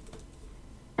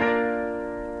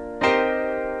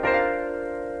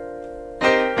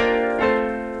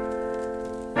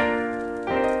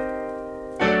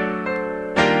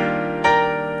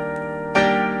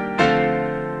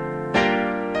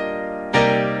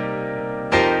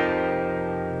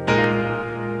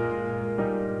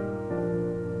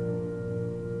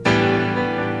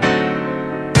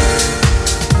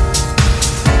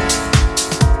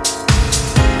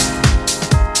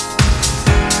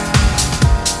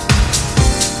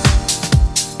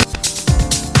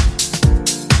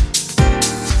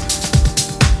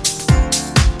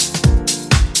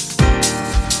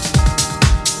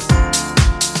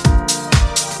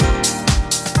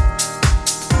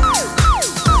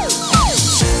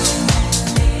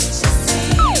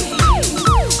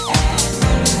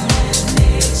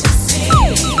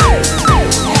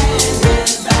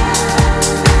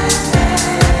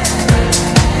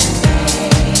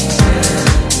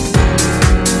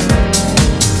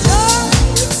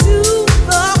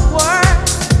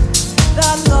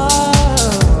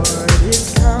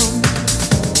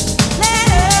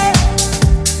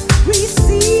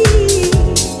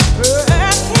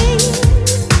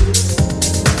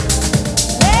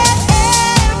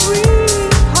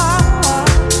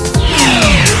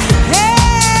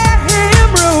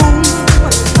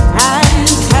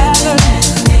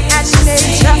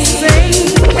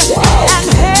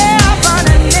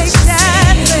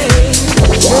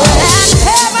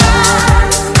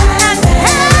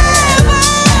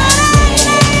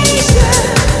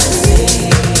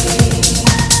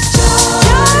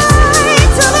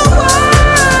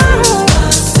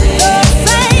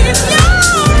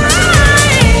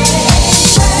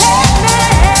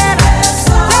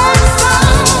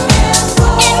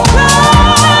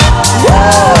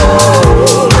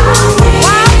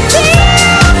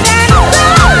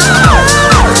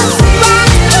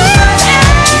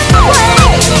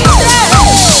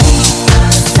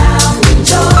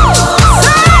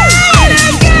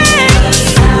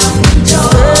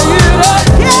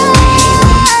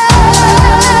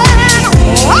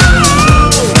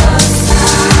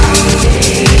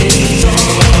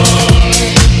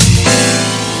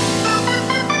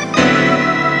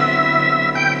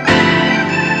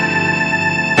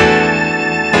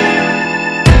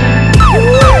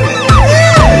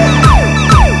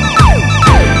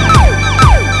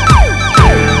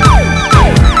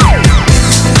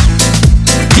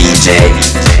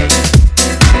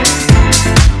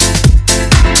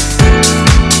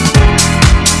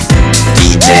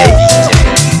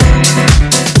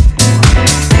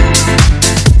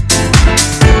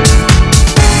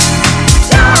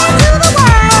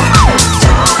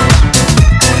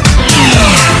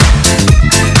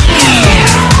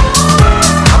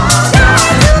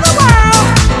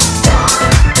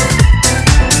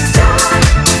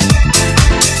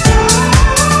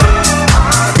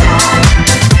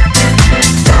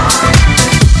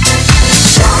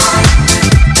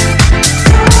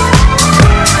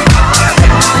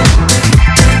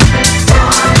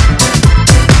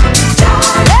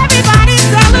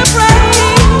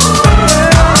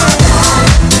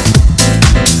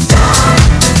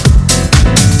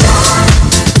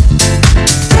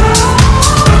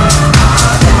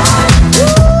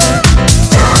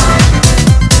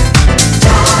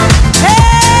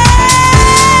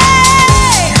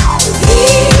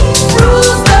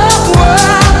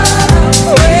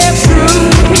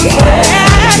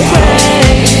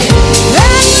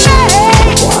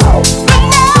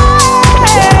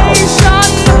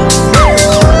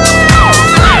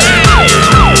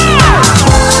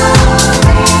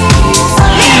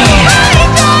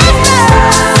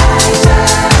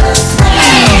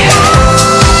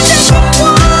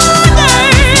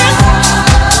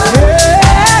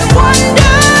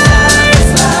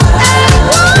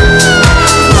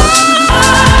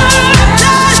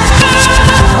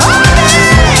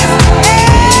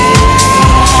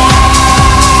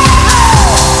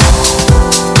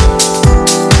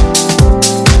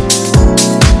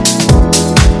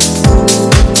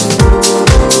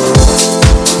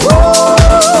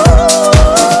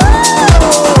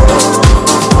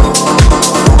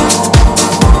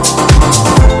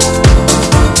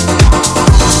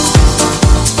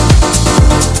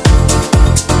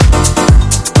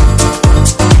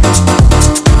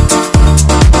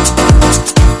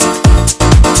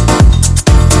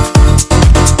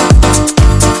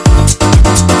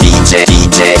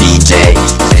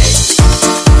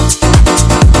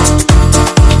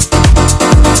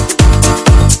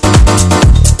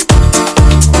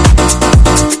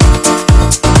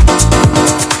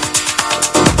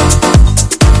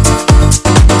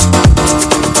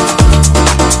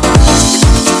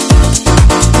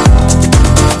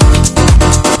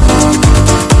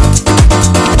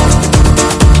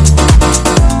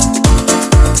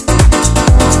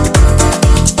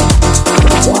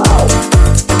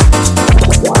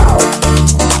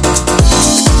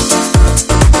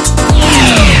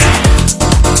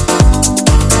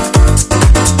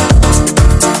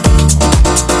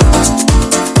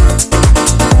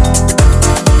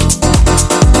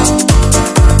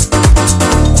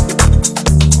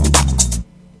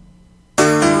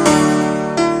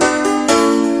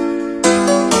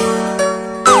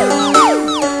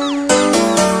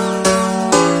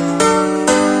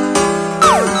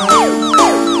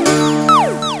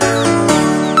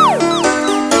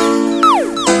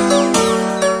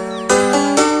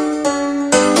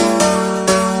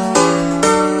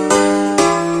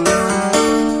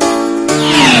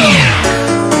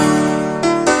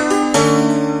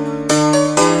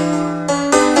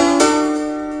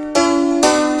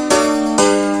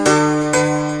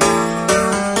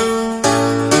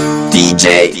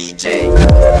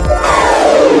 DJ.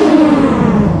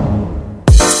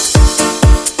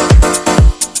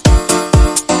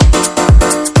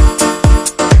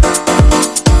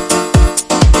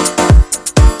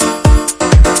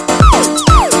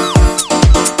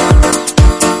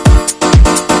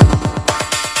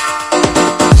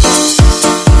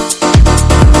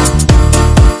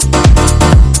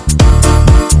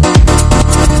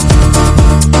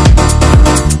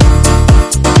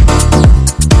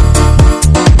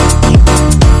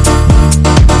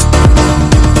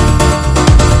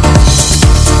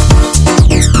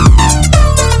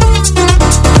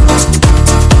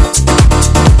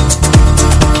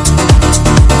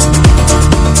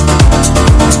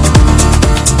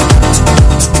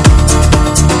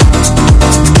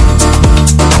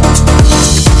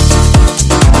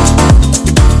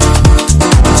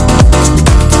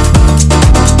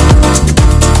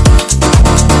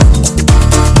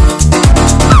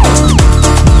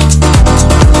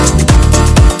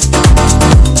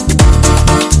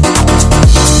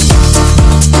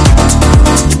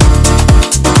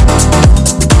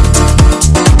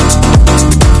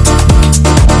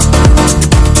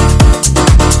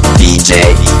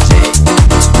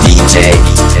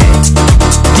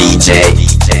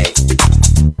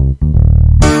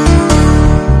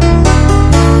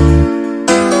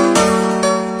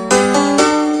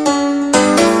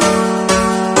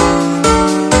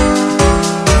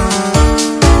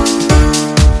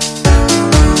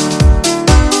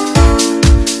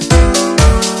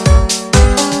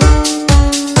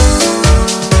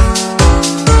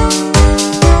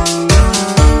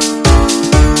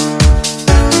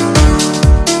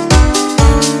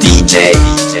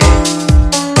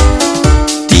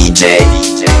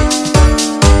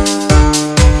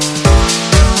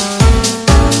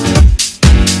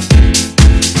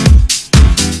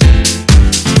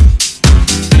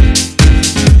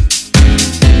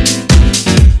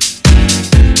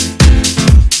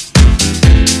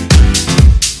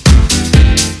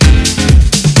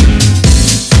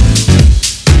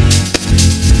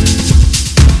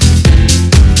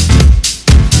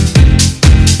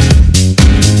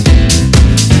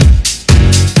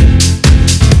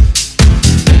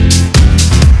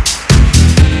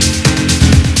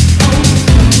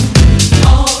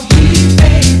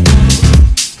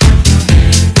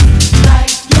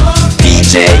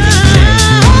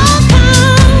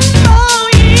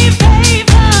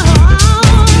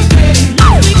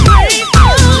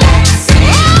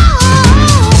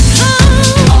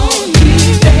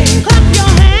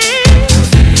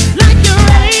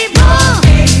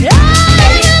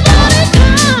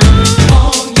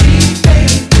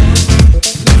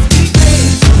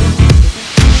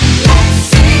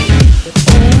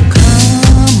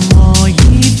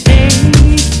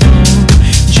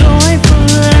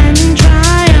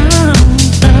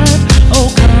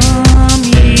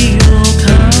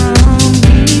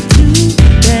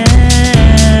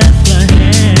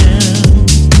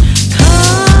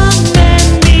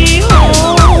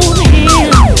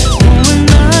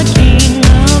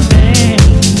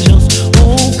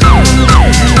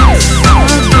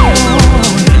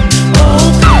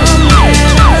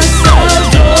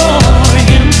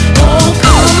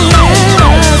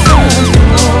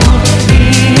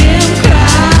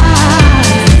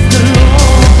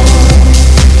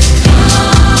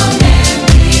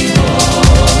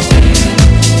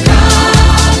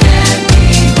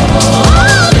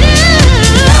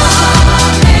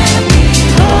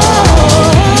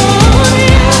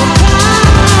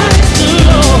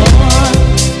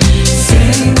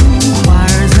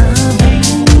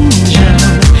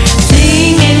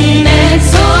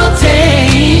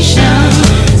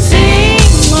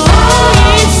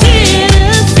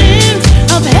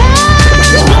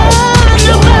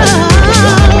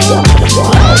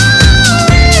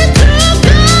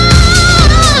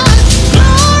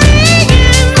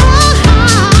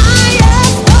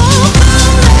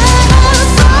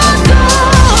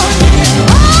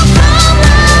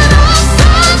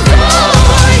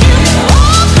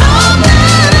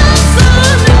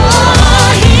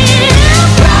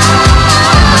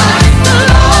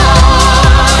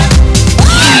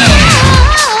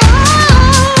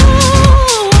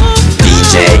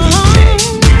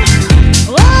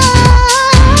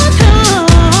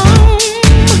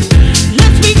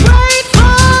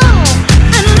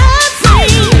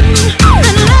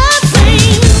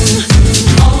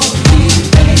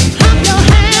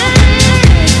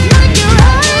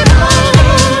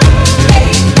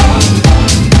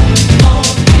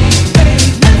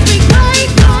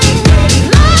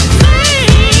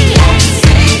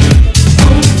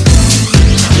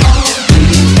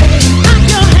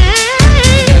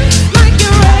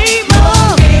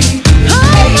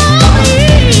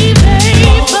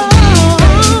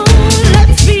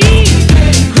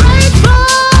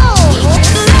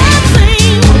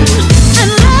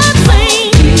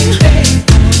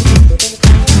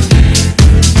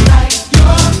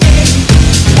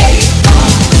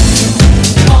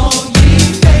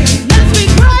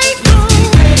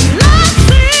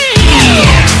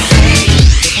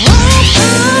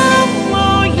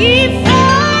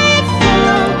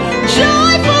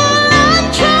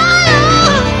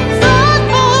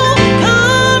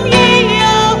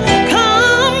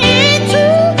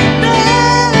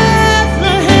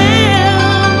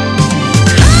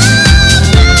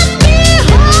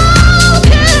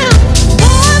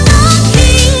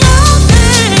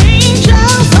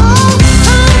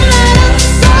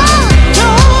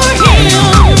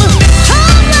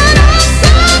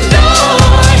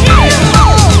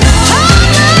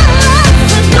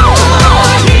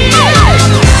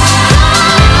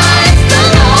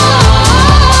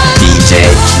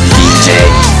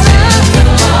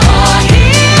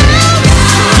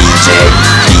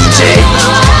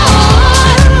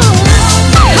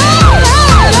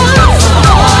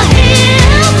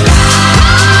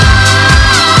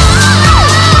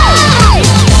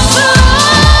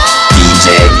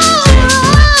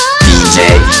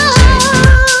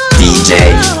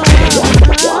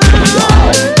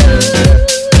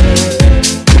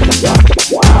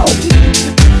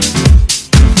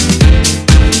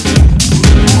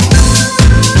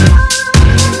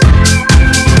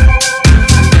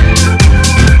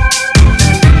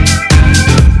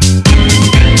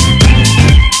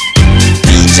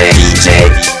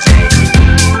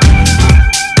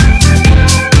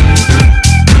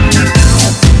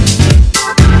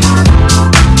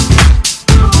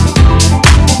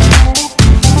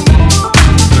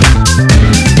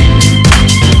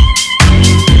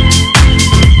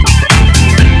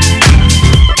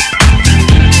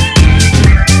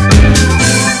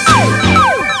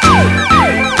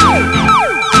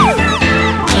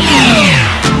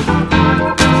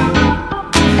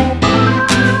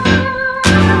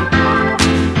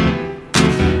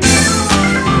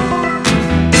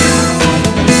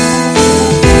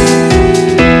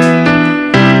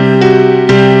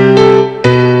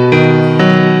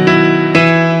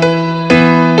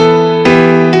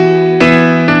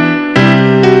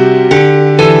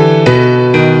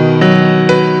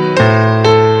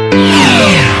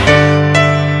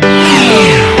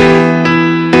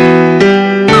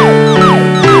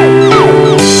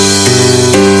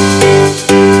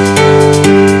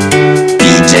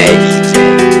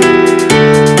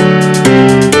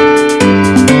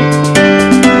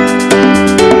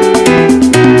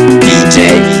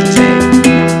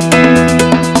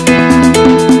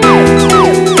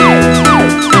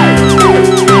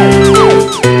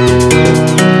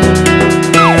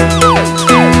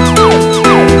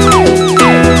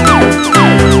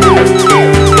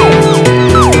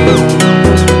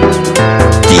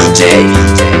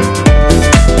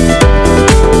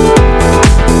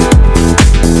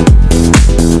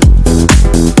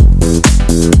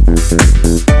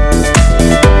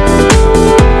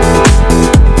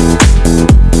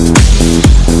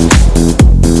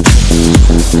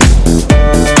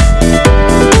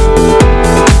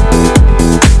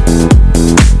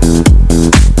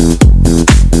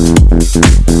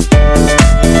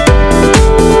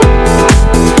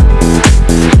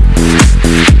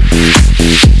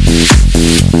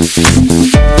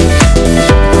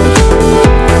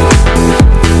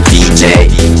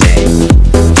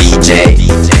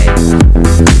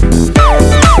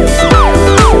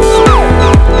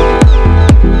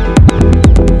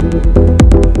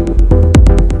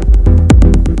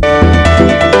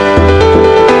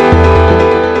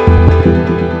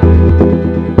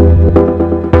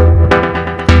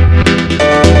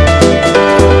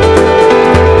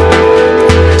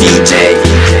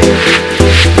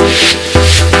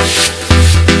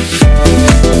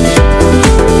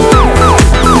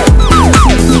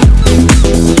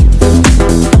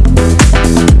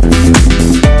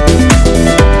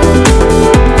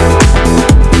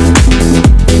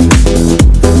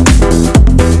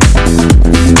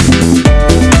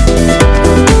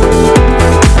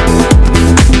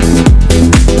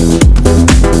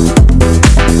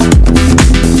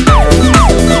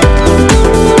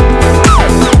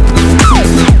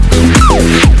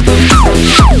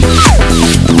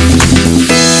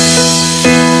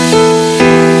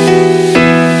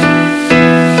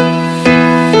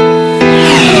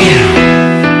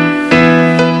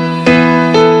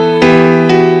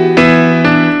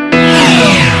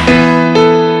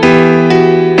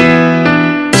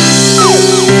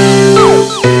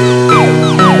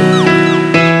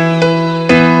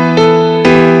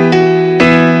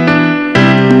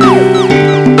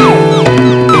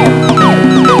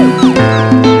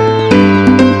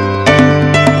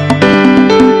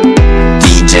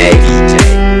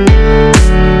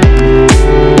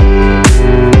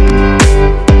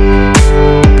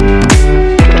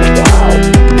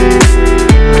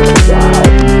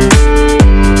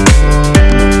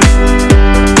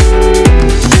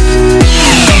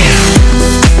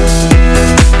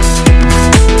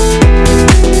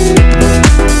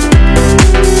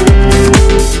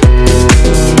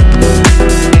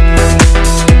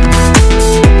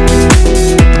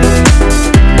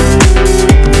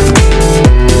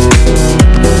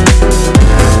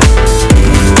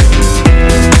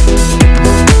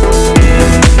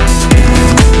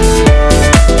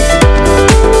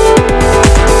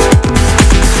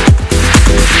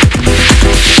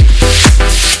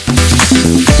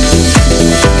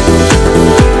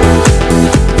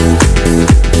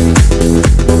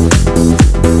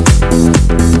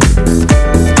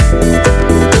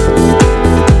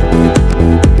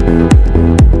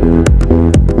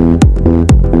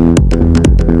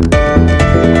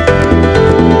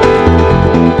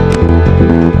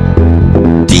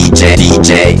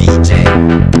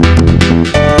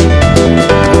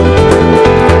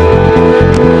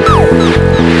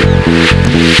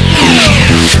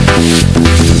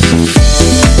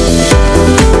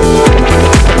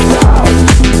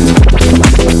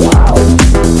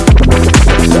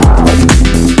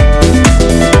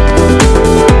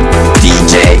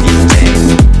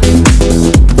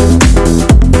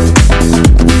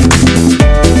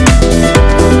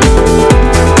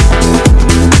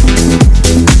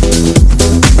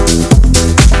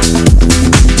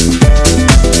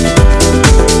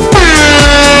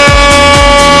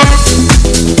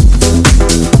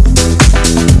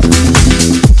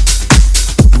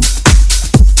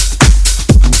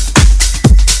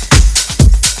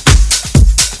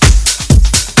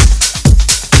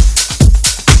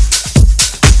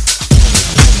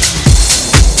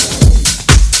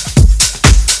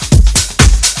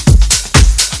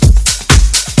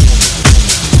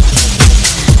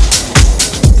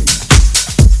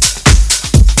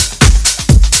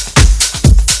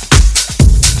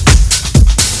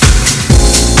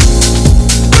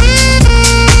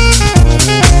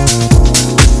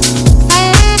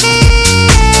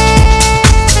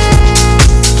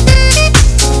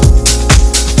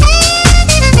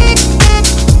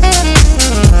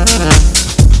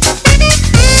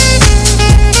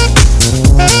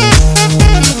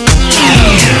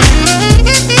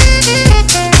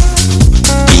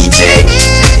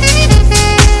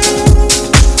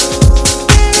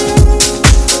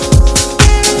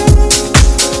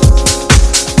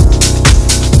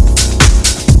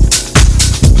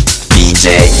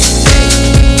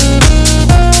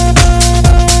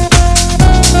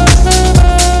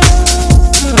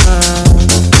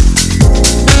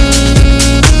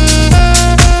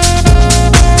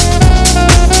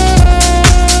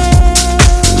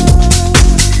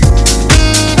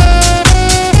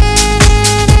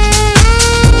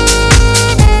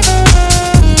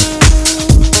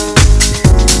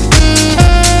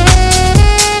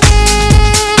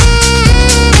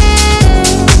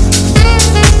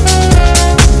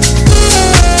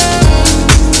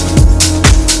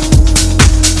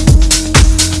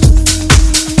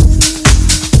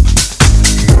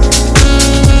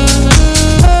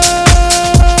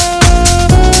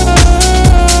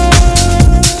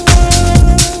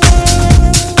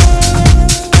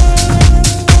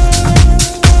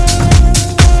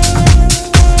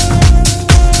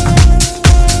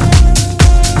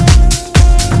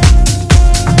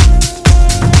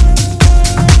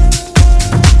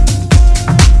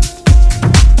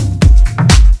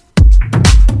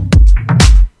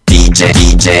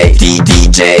 DJ.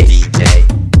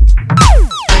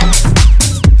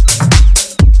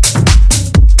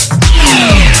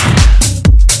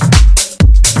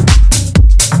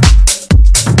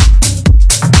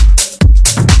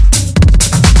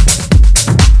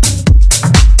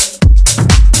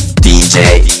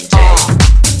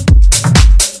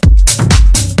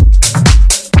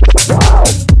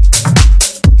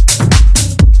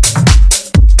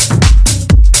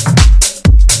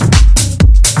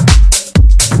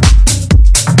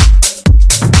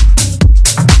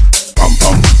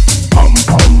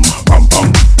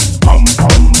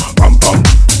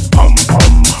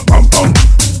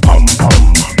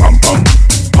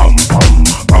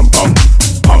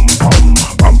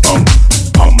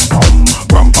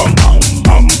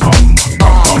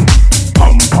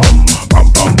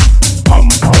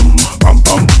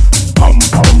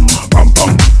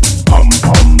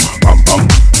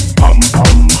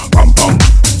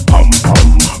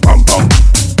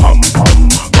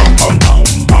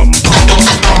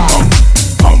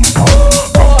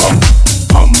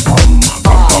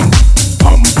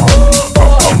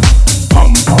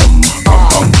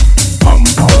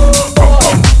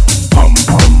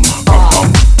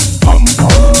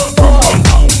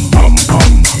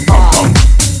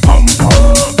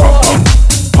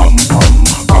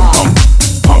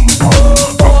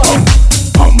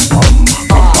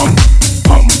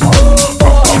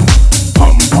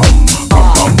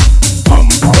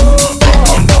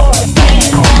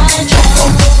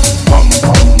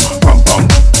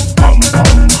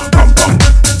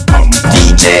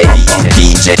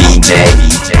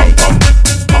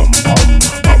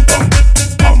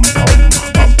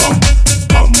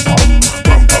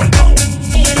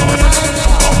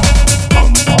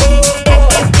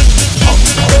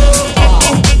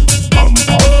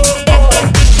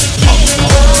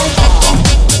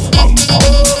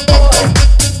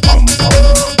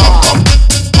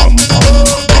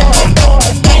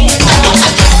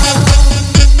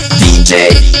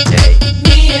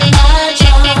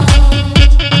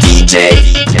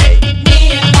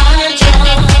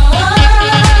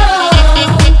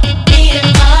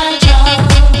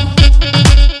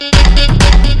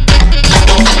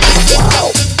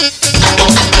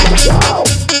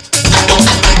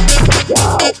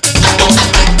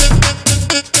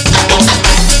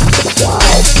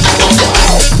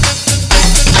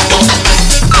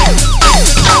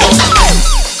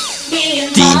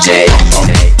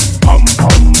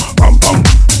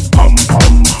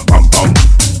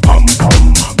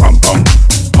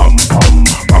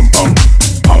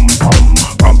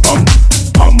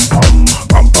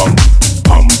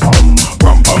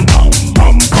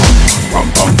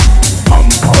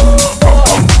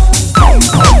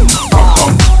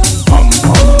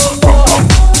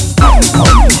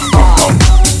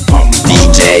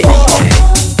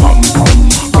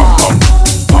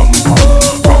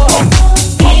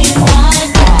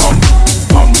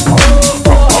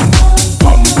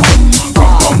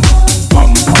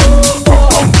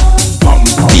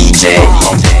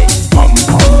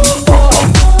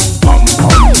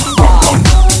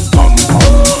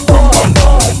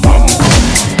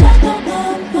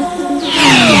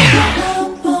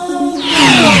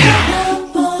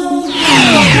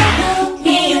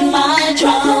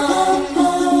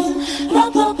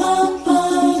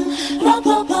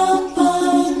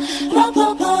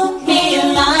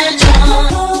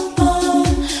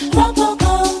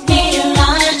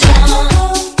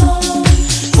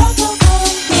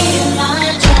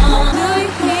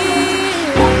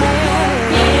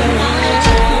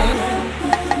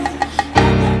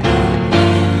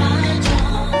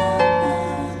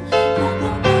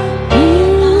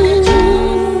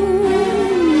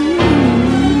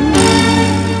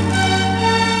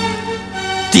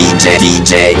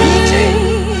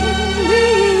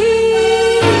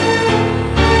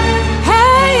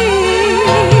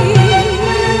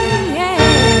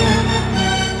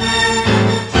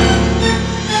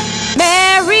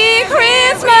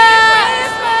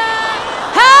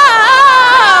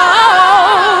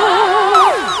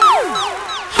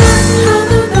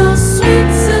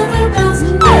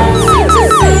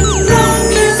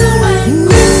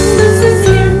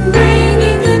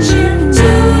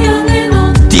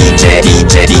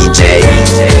 DJ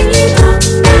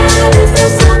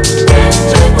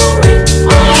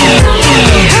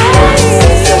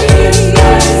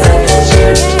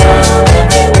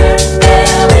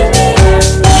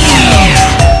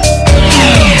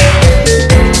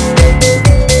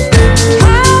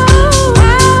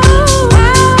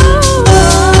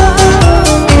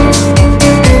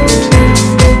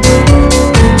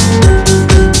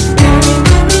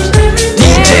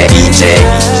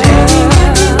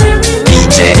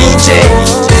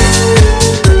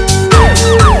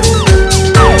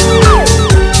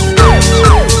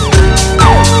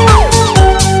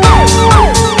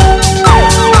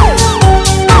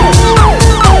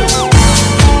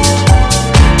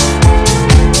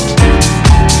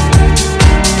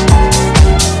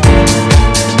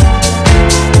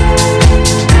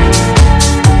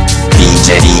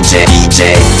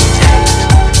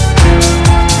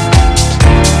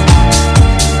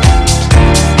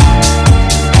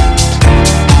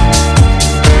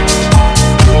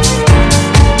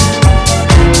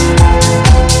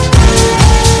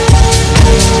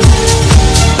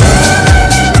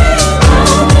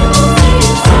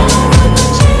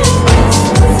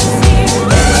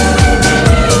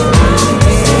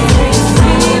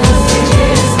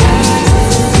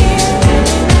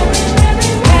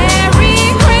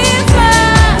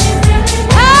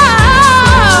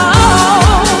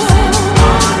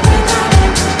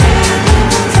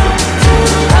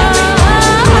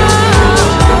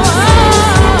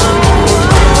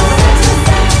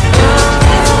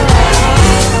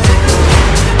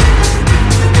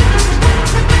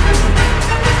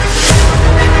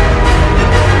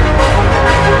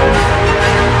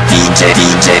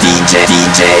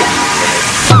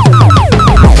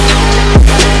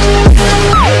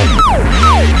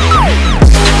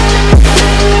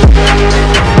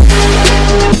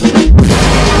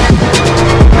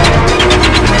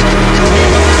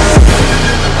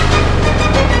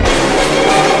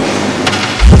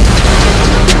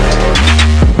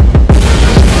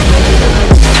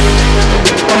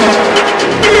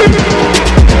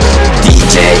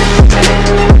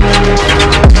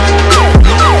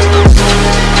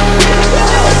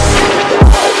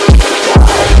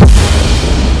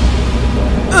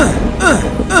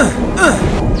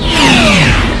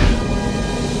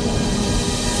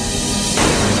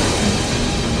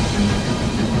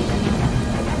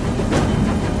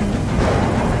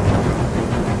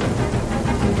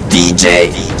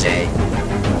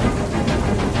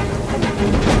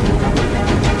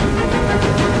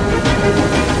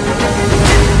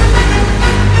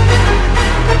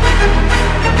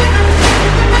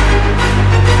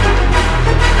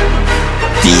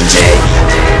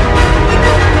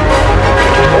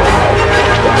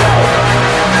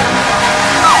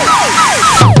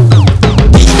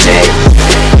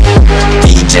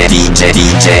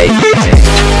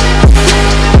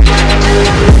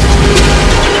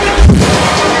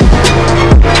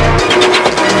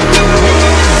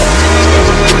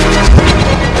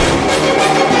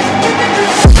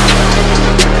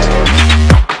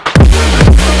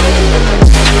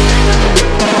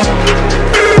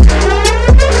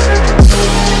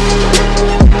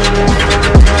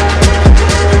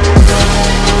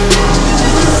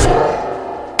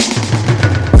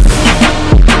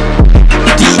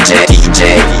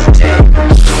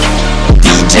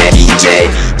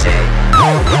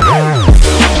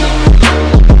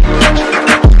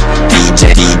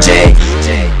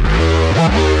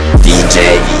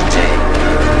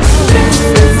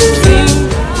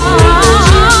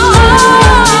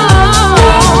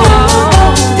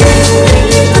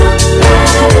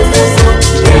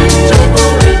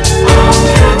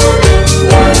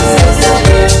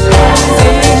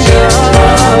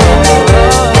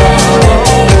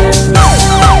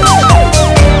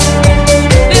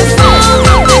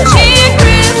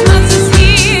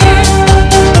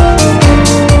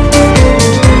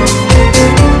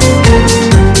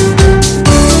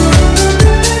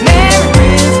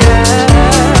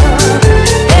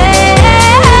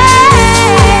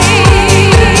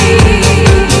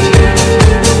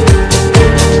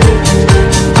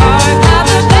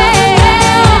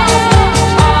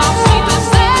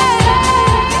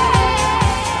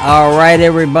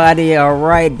Everybody, all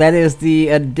right, that is the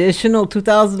additional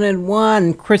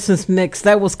 2001 Christmas mix.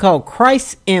 That was called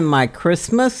Christ in My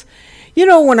Christmas. You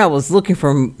know, when I was looking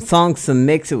for songs to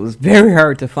mix, it was very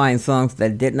hard to find songs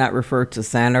that did not refer to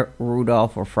Santa,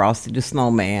 Rudolph, or Frosty the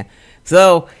Snowman.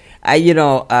 So,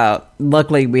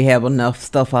 luckily we have enough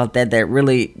stuff out there that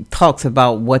really talks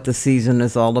about what the season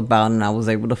is all about, and I was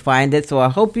able to find it. So I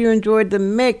hope you enjoyed the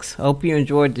mix. Hope you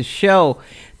enjoyed the show.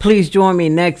 Please join me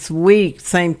next week,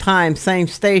 same time, same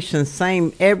station,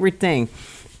 same everything.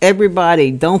 Everybody,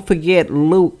 don't forget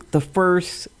Luke, the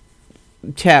first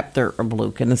chapter of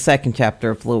Luke and the second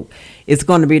chapter of Luke. It's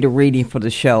going to be the reading for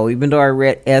the show. Even though I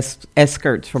read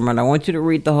excerpts from it, I want you to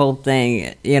read the whole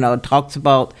thing. You know, it talks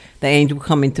about the angel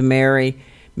coming to Mary,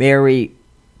 Mary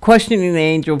questioning the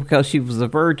angel because she was a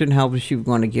virgin, how she was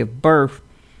going to give birth.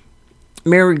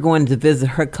 Mary going to visit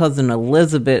her cousin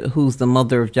Elizabeth, who's the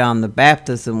mother of John the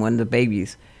Baptist, and when the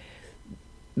babies,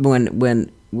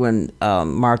 when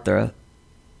Martha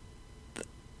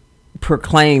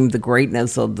proclaimed the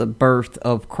greatness of the birth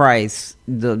of Christ,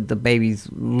 the babies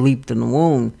leaped in the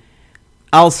womb.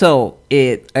 Also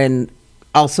in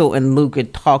Luke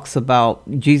it talks about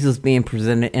Jesus being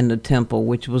presented in the temple,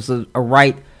 which was a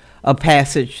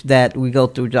passage that we go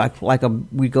through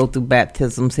we go through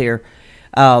baptisms here.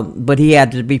 But he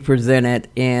had to be presented,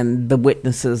 and the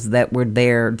witnesses that were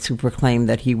there to proclaim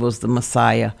that he was the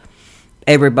Messiah.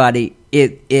 Everybody,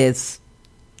 it's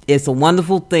a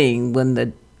wonderful thing when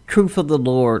the truth of the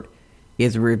Lord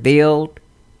is revealed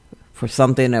for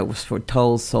something that was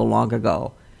foretold so long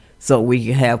ago. So we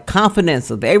can have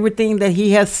confidence of everything that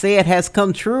he has said has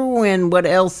come true, and what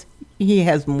else he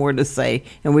has more to say.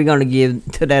 And we're going to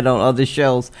give to that on other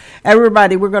shows.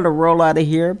 Everybody, we're going to roll out of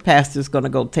here. Pastor's going to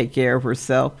go take care of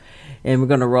herself. And we're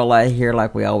going to roll out of here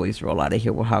like we always roll out of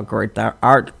here with how great our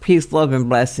art. Peace, love, and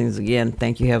blessings again.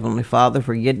 Thank you, Heavenly Father,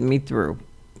 for getting me through.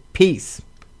 Peace.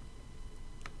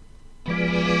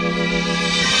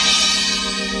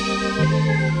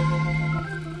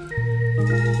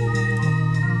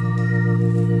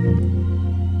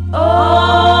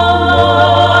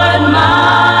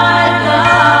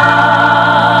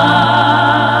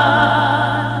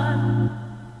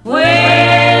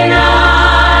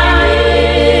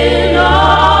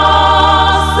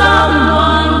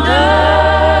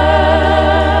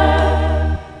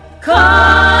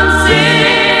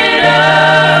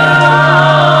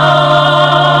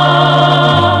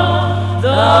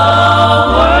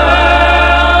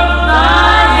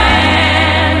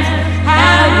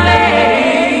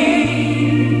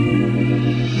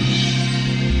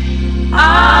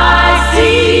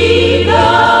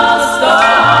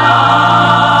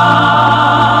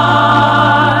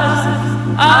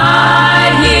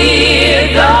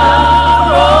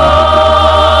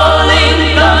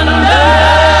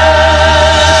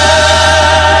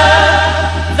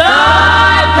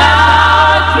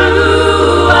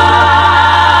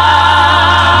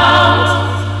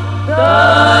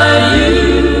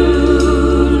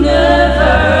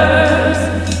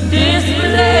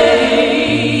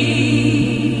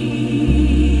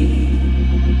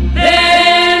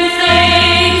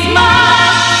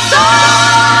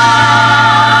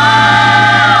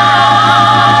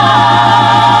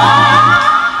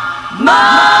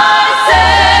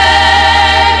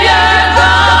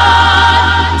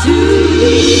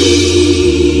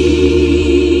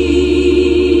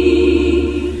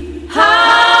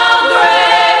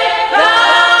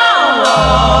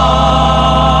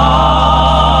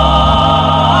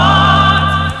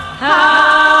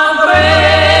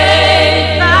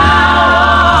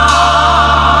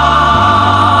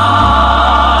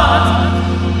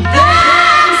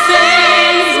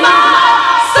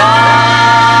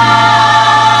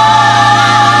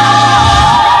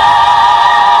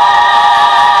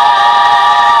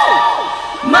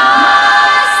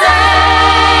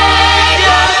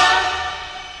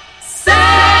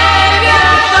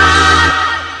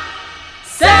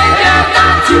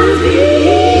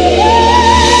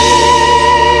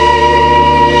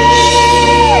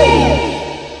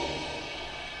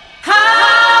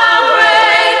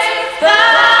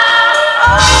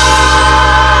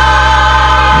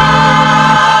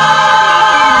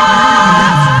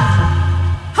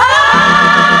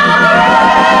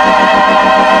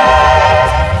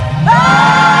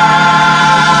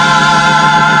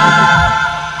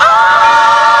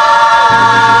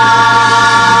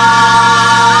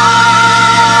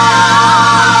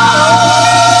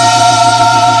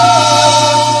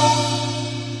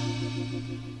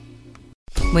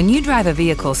 When you drive a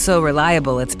vehicle so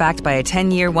reliable it's backed by a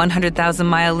 10-year,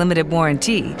 100,000-mile limited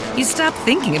warranty, you stop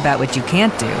thinking about what you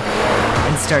can't do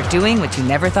and start doing what you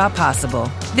never thought possible.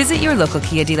 Visit your local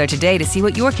Kia dealer today to see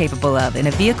what you're capable of in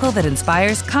a vehicle that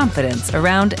inspires confidence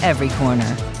around every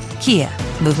corner. Kia,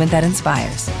 movement that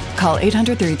inspires. Call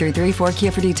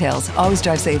 800-333-4KIA for details. Always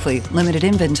drive safely. Limited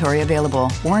inventory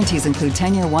available. Warranties include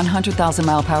 10-year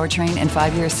 100,000-mile powertrain and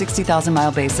 5-year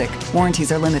 60,000-mile basic.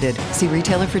 Warranties are limited. See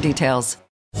retailer for details.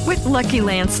 With Lucky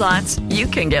Land Slots, you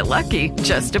can get lucky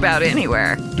just about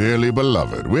anywhere. Dearly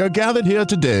beloved, we are gathered here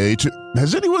today to...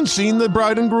 Has anyone seen the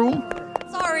bride and groom?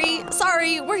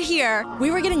 Sorry, we're here.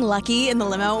 We were getting lucky in the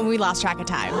limo and we lost track of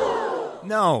time.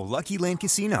 No, Lucky Land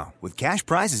Casino, with cash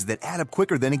prizes that add up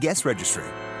quicker than a guest registry.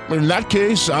 In that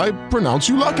case, I pronounce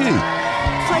you lucky.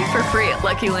 Play for free at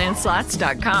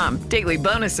LuckyLandSlots.com. Daily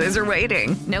bonuses are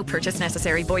waiting. No purchase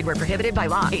necessary. Void where prohibited by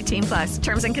law. 18+.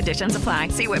 Terms and conditions apply.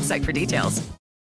 See website for details.